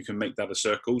process, if you can make that a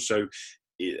circle, so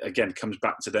it again comes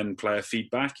back to then player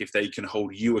feedback. If they can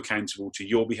hold you accountable to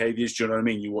your behaviours, do you know what I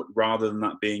mean? You want, rather than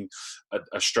that being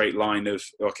a straight line of,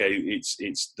 okay,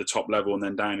 it's the top level and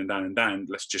then down and down and down.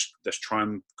 Let's try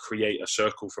and create a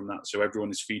circle from that, so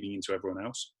everyone is feeding into everyone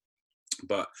else.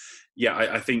 But yeah,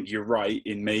 I think you're right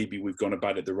in maybe we've gone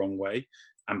about it the wrong way,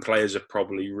 and players are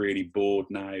probably really bored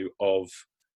now of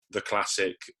the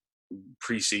classic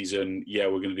pre-season, we're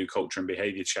going to do culture and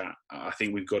behaviour chat. I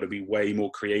think we've got to be way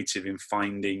more creative in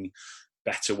finding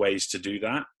better ways to do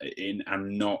that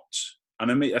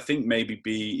I think maybe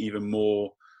be even more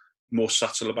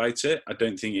subtle about it. I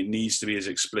don't think it needs to be as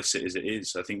explicit as it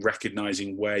is. I think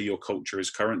recognising where your culture is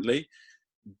currently,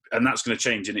 and that's going to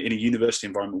change in a university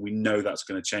environment. We know that's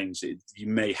going to change. You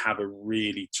may have a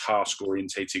really task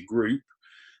orientated group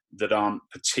that aren't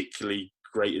particularly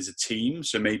great as a team,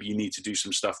 so maybe you need to do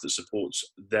some stuff that supports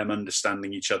them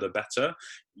understanding each other better.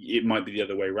 It might be the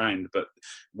other way around, but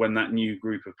when that new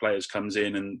group of players comes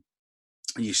in and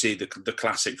you see the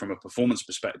classic from a performance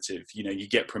perspective, you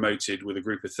get promoted with a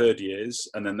group of third years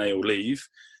and then they all leave,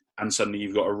 and suddenly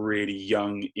you've got a really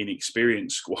young,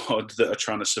 inexperienced squad that are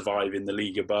trying to survive in the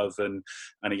league above and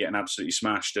are getting absolutely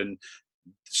smashed. And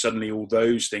suddenly all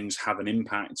those things have an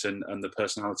impact, and the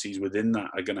personalities within that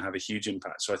are going to have a huge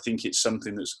impact. So I think it's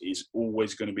something that is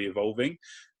always going to be evolving.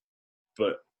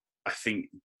 But I think,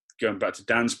 going back to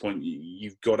Dan's point,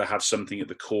 you've got to have something at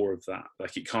the core of that.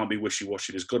 Like, it can't be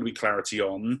wishy-washy. There's got to be clarity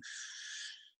on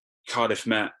Cardiff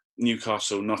Met,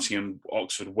 Newcastle, Nottingham,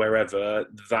 Oxford, wherever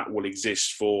that will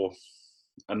exist for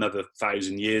another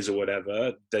 1,000 years or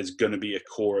whatever. There's going to be a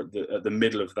core at the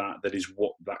middle of that is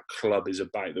what that club is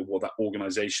about, what that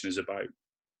organisation is about.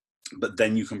 But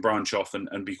then you can branch off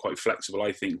and be quite flexible,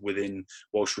 I think, within,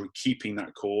 whilst we're keeping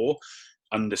that core,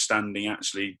 understanding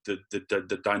actually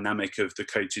the dynamic of the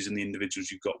coaches and the individuals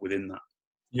you've got within that.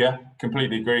 Yeah,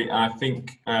 completely agree. And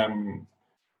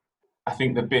I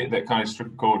think the bit that kind of struck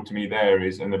a chord to me there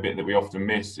is, and the bit that we often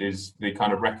miss, is the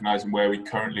kind of recognising where we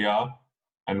currently are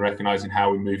and recognising how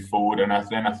we move forward. And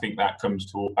then I think that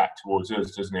comes back towards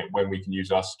us, doesn't it? When we can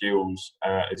use our skills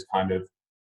as kind of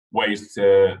ways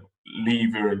to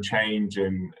lever and change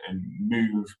and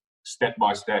move step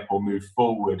by step or move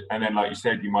forward. And then, like you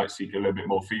said, you might seek a little bit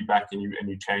more feedback and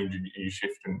you change and you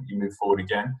shift and you move forward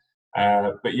again.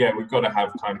 But yeah, we've got to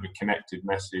have kind of a connected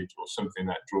message or something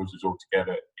that draws us all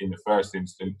together in the first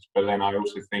instance. But then I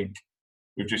also think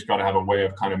we've just got to have a way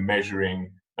of kind of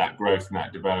measuring that growth and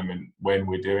that development when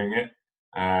we're doing it,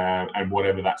 and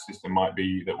whatever that system might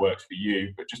be that works for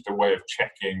you, but just a way of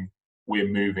checking we're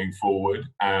moving forward,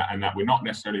 and that we're not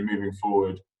necessarily moving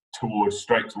forward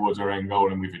straight towards our end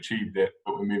goal and we've achieved it,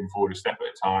 but we're moving forward a step at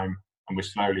a time and we're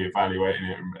slowly evaluating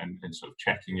it and sort of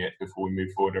checking it before we move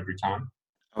forward every time.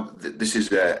 This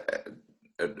is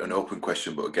an open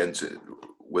question, but again,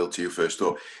 Will, to you first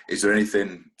though, is there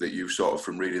anything that you sort of,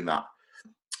 from reading that,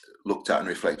 looked at and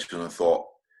reflected on and thought,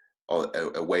 or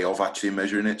a way of actually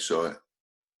measuring it? So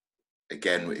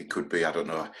again, it could be, I don't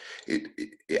know,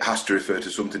 it has to refer to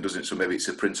something, doesn't it? So maybe it's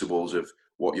the principles of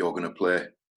what you're going to play,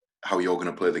 how you're going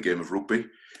to play the game of rugby.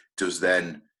 Does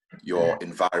then your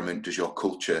environment, does your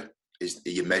culture, are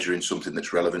you measuring something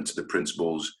that's relevant to the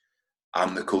principles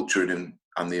and the culture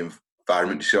and the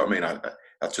environment? Do you see what I mean?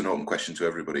 That's an open question to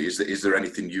everybody. Is there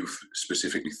anything you've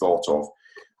specifically thought of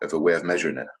a way of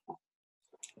measuring it?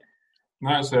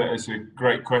 No, it's a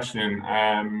great question.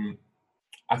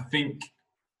 I think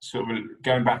sort of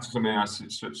going back to something I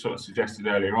sort of suggested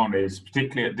earlier on is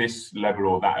particularly at this level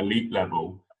or that elite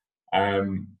level,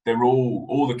 they're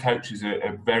all the coaches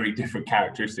are very different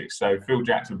characteristics. So Phil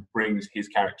Jackson brings his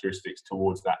characteristics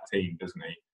towards that team, doesn't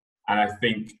he? And I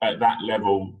think at that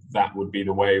level, that would be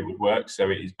the way it would work. So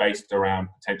it is based around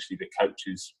potentially the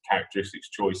coach's characteristics,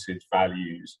 choices,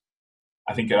 values.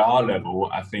 I think at our level,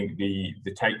 I think the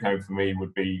take home for me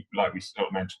would be, like we sort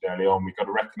of mentioned early on, we've got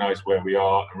to recognise where we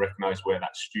are and recognise where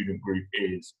that student group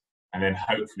is, and then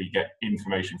hopefully get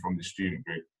information from the student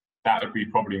group. That would be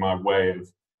probably my way of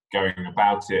going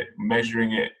about it.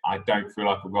 Measuring it, I don't feel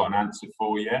like I've got an answer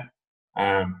for yet.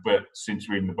 But since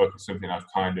reading the book, it's something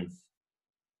I've kind of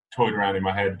toyed around in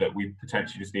my head that we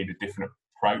potentially just need a different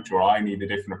approach, or I need a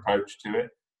different approach to it,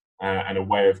 and a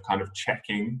way of kind of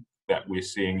checking that we're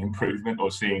seeing improvement or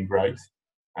seeing growth.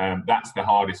 That's the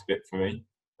hardest bit for me,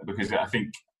 because I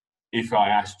think if I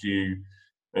asked you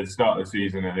at the start of the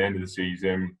season, at the end of the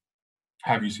season,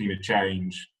 have you seen a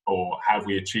change, or have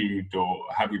we achieved, or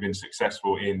have we been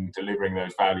successful in delivering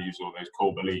those values or those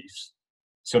core beliefs?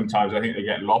 Sometimes I think they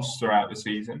get lost throughout the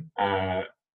season.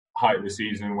 Height of the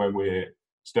season when we're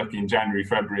stuck in January,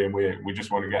 February, and we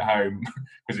just want to get home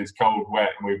because it's cold, wet,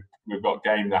 and we've got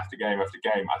game after game after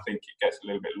game. I think it gets a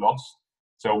little bit lost.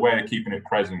 So a way of keeping it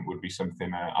present would be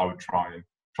something I would try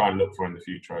and look for in the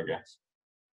future, I guess.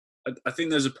 I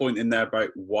think there's a point in there about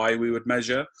why we would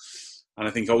measure. And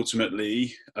I think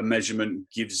ultimately a measurement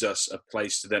gives us a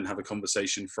place to then have a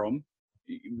conversation from.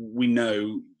 We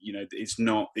know, it's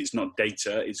not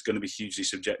data. It's going to be hugely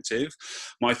subjective.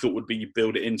 My thought would be you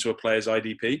build it into a player's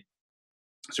IDP.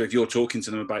 So if you're talking to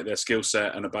them about their skill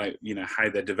set and about, how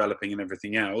they're developing and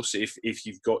everything else, if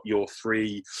you've got your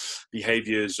 3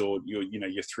 behaviors or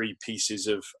your 3 pieces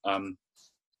of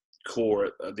core,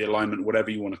 the alignment,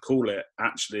 whatever you want to call it,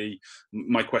 actually,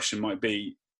 my question might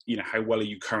be, how well are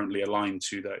you currently aligned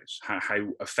to those? How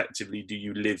effectively do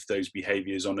you live those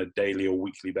behaviors on a daily or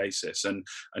weekly basis? And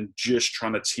just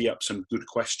trying to tee up some good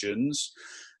questions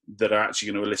that are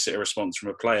actually going to elicit a response from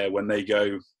a player when they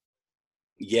go,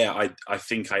 yeah, I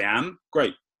think I am.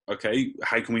 Great. Okay.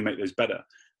 How can we make those better?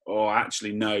 Or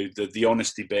actually, no, the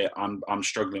honesty bit I'm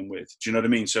struggling with. Do you know what I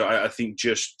mean? So I think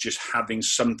just having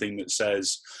something that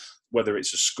says, whether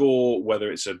it's a score,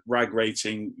 whether it's a RAG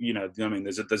rating,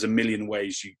 there's a million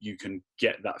ways you can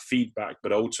get that feedback.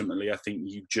 But ultimately, I think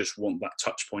you just want that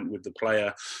touch point with the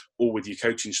player or with your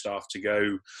coaching staff to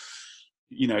go,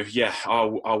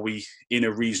 are we in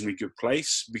a reasonably good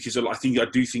place? Because I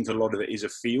do think a lot of it is a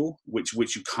feel, which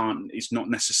you can't, it's not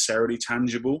necessarily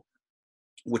tangible,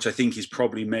 which I think is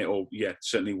probably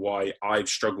certainly why I've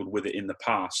struggled with it in the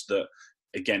past. That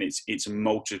again, it's a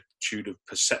multitude of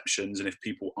perceptions, and if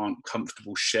people aren't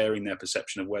comfortable sharing their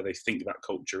perception of where they think that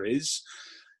culture is,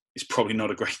 it's probably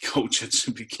not a great culture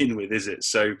to begin with, is it?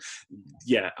 So,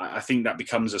 I think that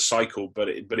becomes a cycle. But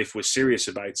if we're serious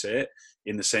about it,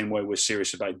 in the same way we're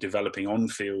serious about developing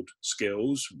on-field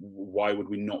skills, why would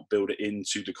we not build it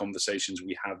into the conversations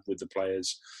we have with the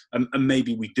players? And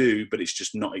maybe we do, but it's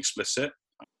just not explicit.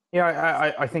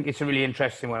 Yeah, I think it's a really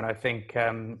interesting one. I think,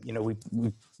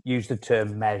 we use the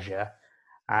term measure,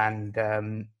 and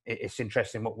it's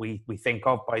interesting what we think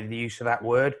of by the use of that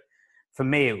word. For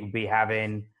me, it would be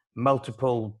having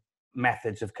multiple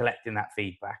methods of collecting that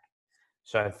feedback.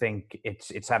 So I think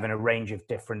it's having a range of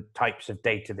different types of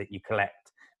data that you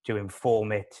collect to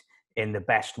inform it in the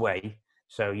best way.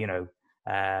 So,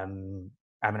 having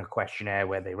a questionnaire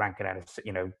where they rank it out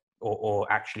of,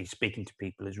 or actually speaking to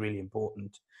people is really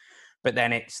important. But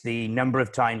then it's the number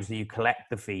of times that you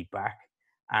collect the feedback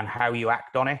and how you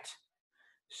act on it.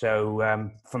 So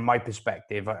from my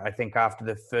perspective, I think after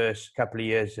the first couple of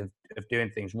years of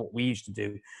doing things, what we used to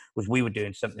do was we were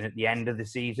doing something at the end of the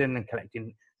season and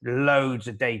collecting loads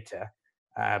of data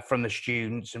from the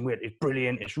students. And it's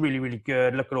brilliant. It's really, really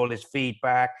good. Look at all this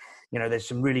feedback. There's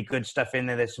some really good stuff in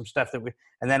there. There's some stuff that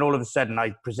and then all of a sudden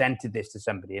I presented this to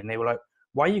somebody and they were like,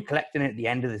 why are you collecting it at the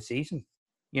end of the season?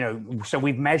 So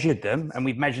we've measured them and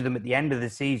we've measured them at the end of the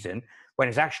season when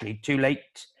it's actually too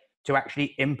late to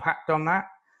actually impact on that.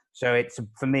 So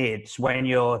for me, it's when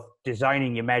you're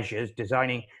designing your measures,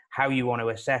 designing how you want to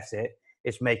assess it,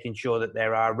 It's making sure that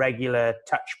there are regular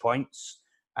touch points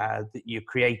that you're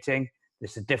creating.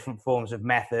 There's the different forms of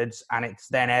methods, and it's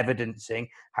then evidencing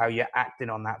how you're acting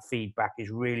on that feedback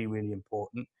is really, really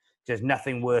important. There's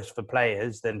nothing worse for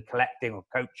players than collecting, or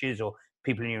coaches or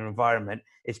people in your environment,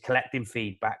 is collecting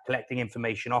feedback, collecting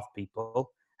information off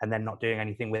people, and then not doing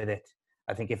anything with it.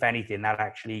 I think if anything, that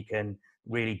actually can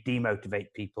really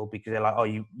demotivate people, because they're like, oh,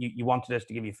 you wanted us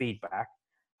to give you feedback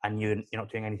and you're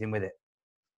not doing anything with it.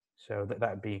 So that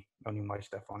would be only my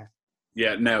stuff on it.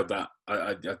 Yeah, nailed that.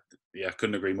 I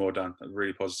couldn't agree more, Dan.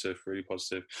 Really positive.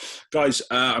 Guys,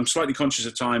 I'm slightly conscious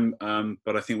of time,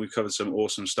 but I think we've covered some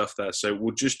awesome stuff there. So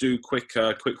we'll just do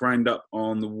a quick roundup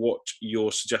on what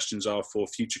your suggestions are for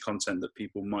future content that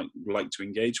people might like to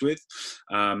engage with.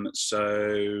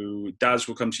 So Daz,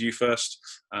 we'll come to you first.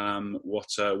 What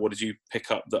did you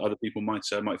pick up that other people might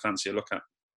fancy a look at?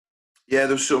 Yeah,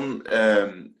 there's some.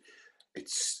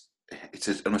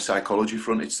 It's on a psychology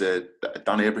front. It's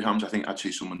Dan Abrahams. I think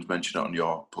actually someone's mentioned it on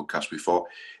your podcast before.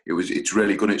 It's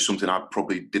really good. It's something I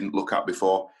probably didn't look at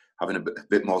before. Having a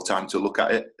bit more time to look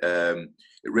at it.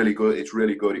 It's really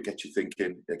good. It gets you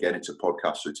thinking. Again, it's a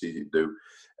podcast, so it's easy to do.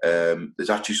 There's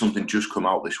actually something just come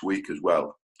out this week as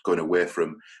well. Going away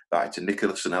from that, it's a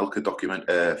Nicholas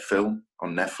Anelka film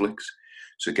on Netflix.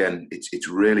 So again, it's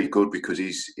really good because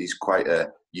he's quite a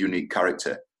unique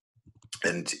character.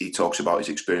 And he talks about his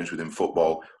experience within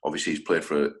football. Obviously, he's played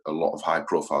for a lot of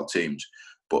high-profile teams,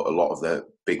 but a lot of the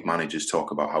big managers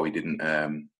talk about how he didn't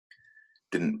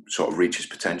sort of reach his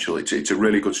potential. It's a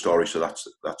really good story, so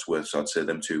that's worth. So I'd say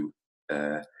them two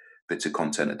bits of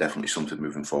content are definitely something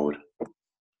moving forward.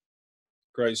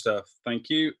 Great stuff. Thank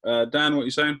you, Dan. What are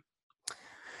you saying?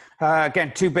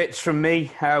 Again, 2 bits from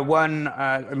me. One,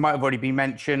 it might have already been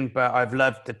mentioned, but I've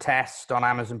loved The Test on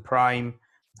Amazon Prime.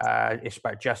 It's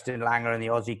about Justin Langer and the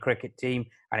Aussie cricket team,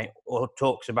 and it all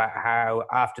talks about how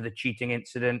after the cheating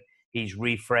incident, he's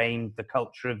reframed the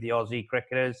culture of the Aussie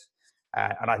cricketers,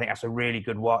 and I think that's a really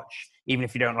good watch. Even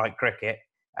if you don't like cricket,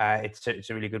 it's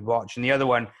a really good watch. And the other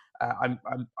one, I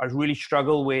really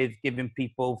struggle with giving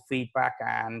people feedback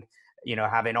and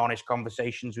having honest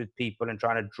conversations with people and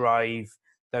trying to drive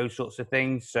those sorts of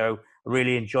things. So I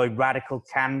really enjoyed Radical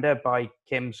Candor by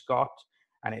Kim Scott.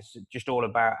 And it's just all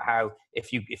about how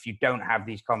if you don't have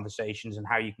these conversations and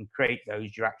how you can create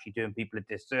those, you're actually doing people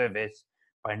a disservice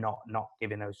by not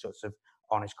giving those sorts of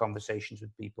honest conversations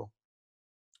with people.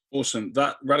 Awesome.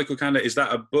 That Radical Candor, is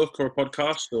that a book or a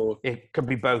podcast? Or it could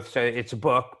be both. So it's a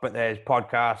book, but there's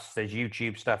podcasts, there's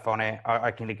YouTube stuff on it.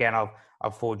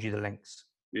 I'll forward you the links.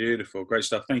 Beautiful, great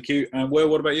stuff. Thank you. And Will,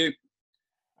 what about you?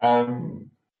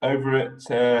 Over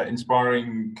at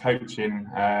Inspiring Coaching,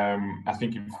 I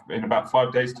think in about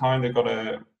 5 days' time, they've got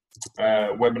a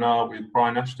webinar with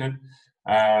Brian Ashton.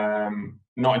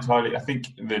 Not entirely, I think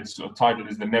the sort of title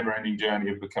is The Never-Ending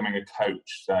Journey of Becoming a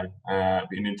Coach. So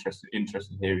being interested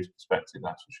to hear his perspective,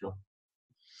 that's for sure.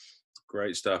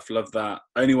 Great stuff. Love that.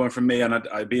 Only one from me, and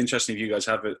I'd be interested if you guys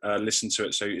have listened to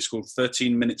it. So it's called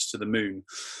 13 Minutes to the Moon.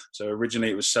 So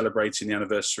originally it was celebrating the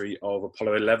anniversary of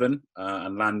Apollo 11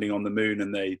 and landing on the moon,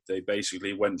 and they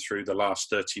basically went through the last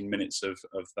 13 minutes of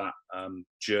that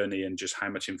journey and just how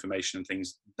much information and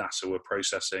things NASA were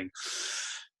processing.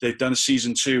 They've done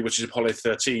season 2, which is Apollo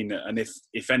 13. And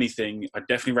if anything, I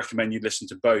definitely recommend you listen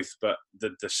to both. But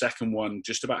the second one,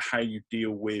 just about how you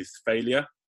deal with failure,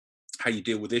 how you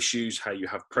deal with issues, how you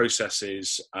have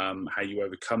processes, how you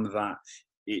overcome that.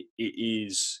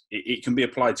 It can be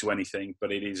applied to anything,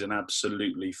 but it is an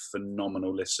absolutely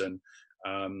phenomenal listen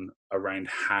around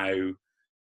how,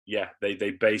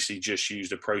 they basically just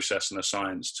used a process and a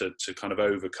science to kind of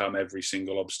overcome every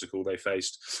single obstacle they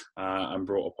faced and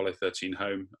brought Apollo 13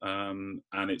 home.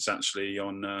 And it's actually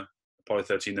on Apollo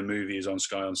 13, the movie, is on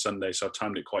Sky on Sunday, so I've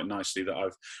timed it quite nicely that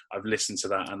I've listened to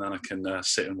that and then I can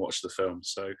sit and watch the film.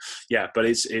 So but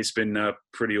it's been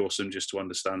pretty awesome just to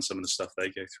understand some of the stuff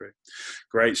they go through.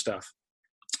 Great stuff.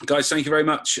 Guys, thank you very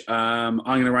much. I'm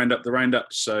going to round up the roundup,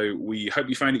 so we hope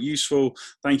you found it useful.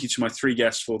 Thank you to my 3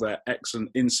 guests for their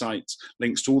excellent insights.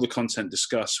 Links to all the content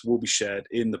discussed will be shared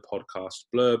in the podcast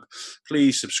blurb.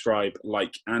 Please subscribe,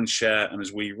 like, and share. And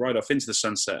as we ride off into the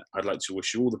sunset, I'd like to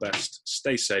wish you all the best.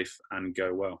 Stay safe and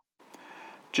go well.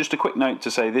 Just a quick note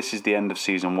to say this is the end of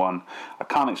Season 1. I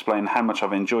can't explain how much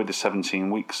I've enjoyed the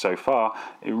 17 weeks so far.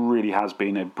 It really has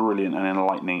been a brilliant and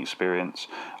enlightening experience.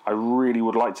 I really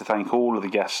would like to thank all of the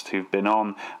guests who've been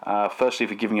on, firstly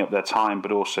for giving up their time,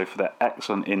 but also for their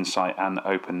excellent insight and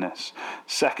openness.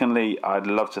 Secondly, I'd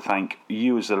love to thank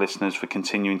you as the listeners for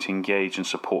continuing to engage and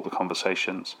support the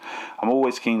conversations. I'm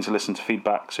always keen to listen to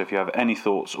feedback, so if you have any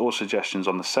thoughts or suggestions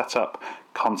on the setup,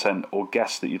 content or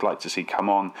guests that you'd like to see come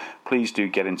on, please do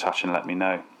get in touch and let me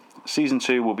know. Season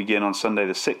 2 will begin on Sunday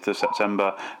the 6th of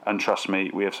September, and trust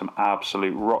me, we have some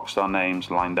absolute rockstar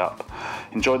names lined up.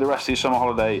 Enjoy the rest of your summer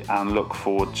holiday and look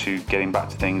forward to getting back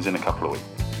to things in a couple of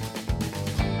weeks.